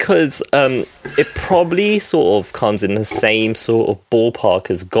think it's because it probably sort of comes in the same sort of ballpark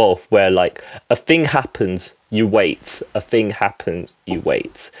as golf, where like a thing happens, you wait. A thing happens, you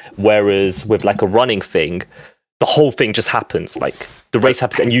wait. Whereas with like a running thing, the whole thing just happens. Like the race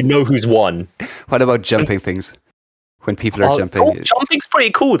happens and you know who's won. What about jumping things? When people are jumping? Jumping's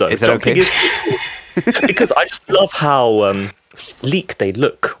pretty cool though. Is that jumping okay? is pretty cool. Because I just love how sleek they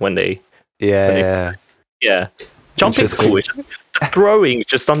look when they... Yeah. Jumping's cool. It's just the throwing,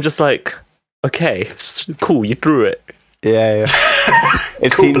 I'm just like, okay, it's cool, you threw it. Yeah.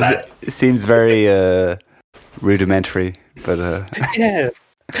 It Cool, seems very rudimentary, but... Yeah.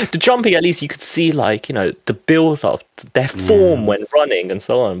 The jumping, at least you could see, like, you know, the build-up, their form when running and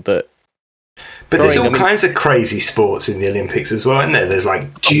so on, but there's all kinds of crazy sports in the Olympics as well, isn't there? There's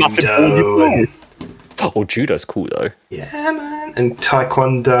like judo. Judo's cool, though. Yeah, man. And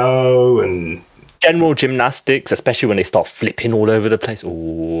taekwondo and... general gymnastics, especially when they start flipping all over the place.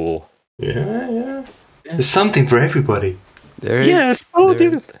 Oh. Yeah. There's something for everybody. There is. Yes, oh, there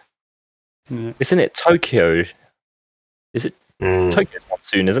dude. is. Yeah. Isn't it Tokyo? Is it Tokyo's not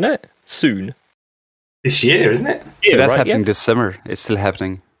soon, isn't it? Soon. This year, isn't it? So Yeah, that's right, happening this summer. It's still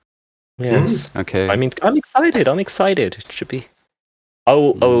happening. Yes. Okay. I mean, I'm excited. It should be. I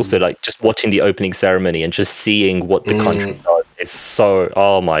also like just watching the opening ceremony and just seeing what the country does is so.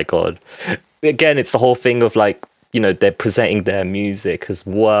 Oh my god! Again, it's the whole thing of like, you know, they're presenting their music as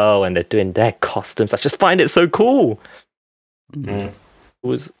well and they're doing their costumes. I just find it so cool. It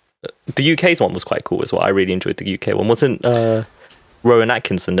was the UK's one was quite cool as well. I really enjoyed the UK one. Wasn't Rowan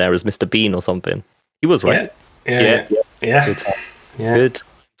Atkinson there as Mr. Bean or something? He was, right? Yeah. Good.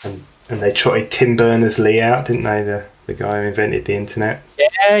 And they trotted Tim Berners-Lee out, didn't they? The guy who invented the internet.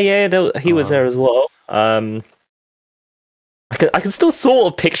 He was there as well. I can still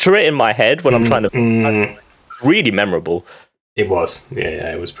sort of picture it in my head when I'm trying to. Really memorable. It was.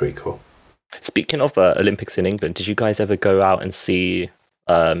 Yeah, it was pretty cool. Speaking of Olympics in England, did you guys ever go out and see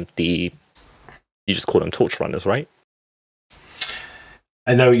you just call them torch runners, right?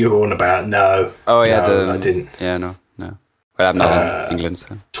 I know what you're on about. No. Oh yeah, no, I didn't. Yeah, no. Well, I'm not in England.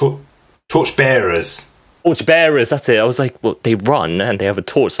 So. Torch bearers. Torch bearers, that's it. I was like, well, they run and they have a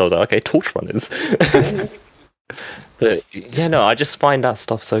torch, so I was like, okay, torch runners. But yeah, no, I just find that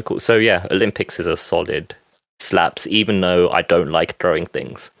stuff so cool. So yeah, Olympics is a solid slaps, even though I don't like throwing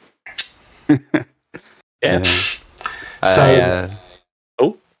things. Yeah. So,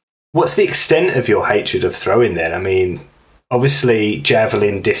 what's the extent of your hatred of throwing then? I mean, obviously,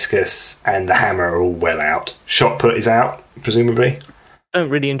 javelin, discus, and the hammer are all well out. Shot put is out, presumably. I don't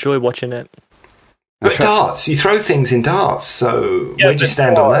really enjoy watching it. But darts, you throw things in darts, so where do you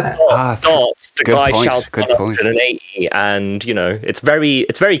stand on that? Darts, the guy point, shouts 180, and you know, it's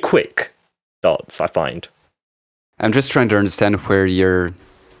very quick. Darts, I find. I'm just trying to understand where your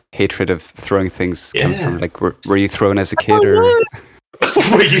hatred of throwing things comes from. Like, were you thrown as a kid, or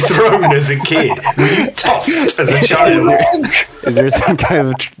were you thrown as a kid? Were you tossed as a child? Is there some kind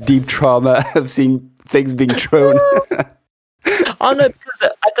of deep trauma of seeing things being thrown? I know, because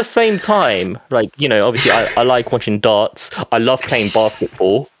at the same time, like, you know, obviously I like watching darts. I love playing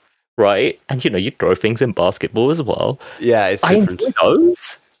basketball, right? And, you know, you throw things in basketball as well. Yeah, it's different. I enjoy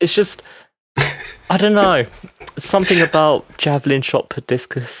those. It's just, I don't know. Something about javelin, shot put,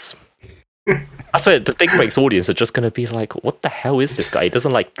 discus. I swear, the Think Breaks audience are just going to be like, what the hell is this guy? He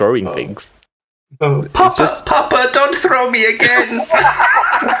doesn't like throwing things. Oh, Papa, don't throw me again!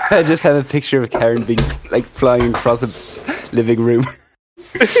 I just have a picture of Karen being like flying across a living room.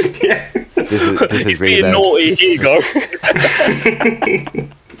 Yeah. This is He's really being bad. naughty. Here you go.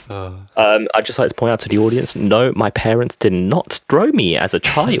 I'd just like to point out to the audience, no, my parents did not throw me as a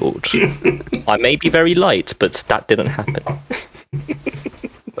child. I may be very light, but that didn't happen.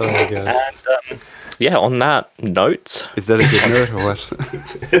 Oh my god. And yeah, on that note, Is that a good note or what?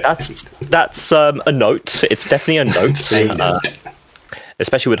 that's a note. It's definitely a note.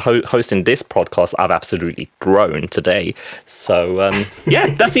 Especially with hosting this podcast, I've absolutely grown today. So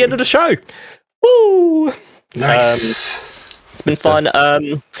yeah, that's the end of the show. Woo! Nice. It's been fun.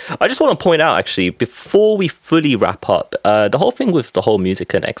 I just want to point out, actually, before we fully wrap up, the whole thing with the whole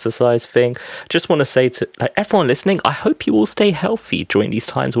music and exercise thing, just want to say to everyone listening, I hope you all stay healthy during these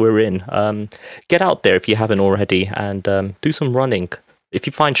times we're in. Get out there if you haven't already and do some running. If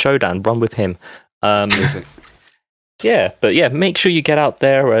you find Shodan, run with him. Yeah, but yeah, make sure you get out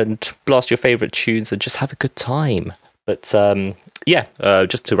there and blast your favorite tunes and just have a good time. But yeah,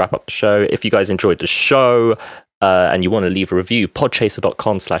 just to wrap up the show, if you guys enjoyed the show, and you want to leave a review,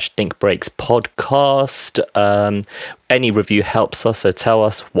 podchaser.com/thinkbreakspodcast. Any review helps us, so tell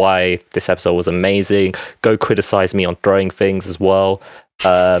us why this episode was amazing. Go criticize me on throwing things as well.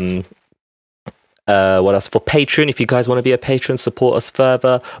 What else? For Patreon, if you guys want to be a patron, support us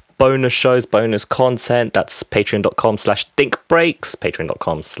further. Bonus shows, bonus content. That's patreon.com/thinkbreaks,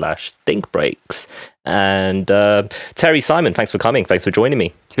 patreon.com/thinkbreaks. And Terry, Simon, thanks for coming. Thanks for joining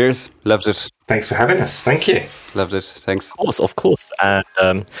me. Cheers. Loved it. Thanks for having us. Thank you. Loved it. Thanks. Of course.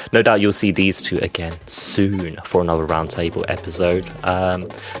 And no doubt you'll see these two again soon for another roundtable episode.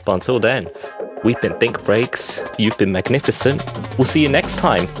 But until then, we've been Think Breaks. You've been magnificent. We'll see you next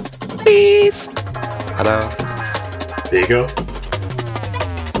time. Peace. Hello. There you go.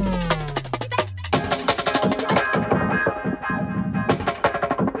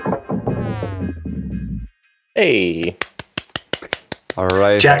 Hey. All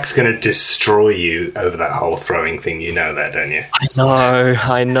right. Jack's going to destroy you over that whole throwing thing. You know that, don't you? I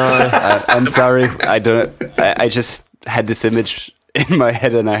know. I'm sorry. I just had this image in my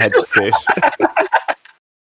head and I had to say it.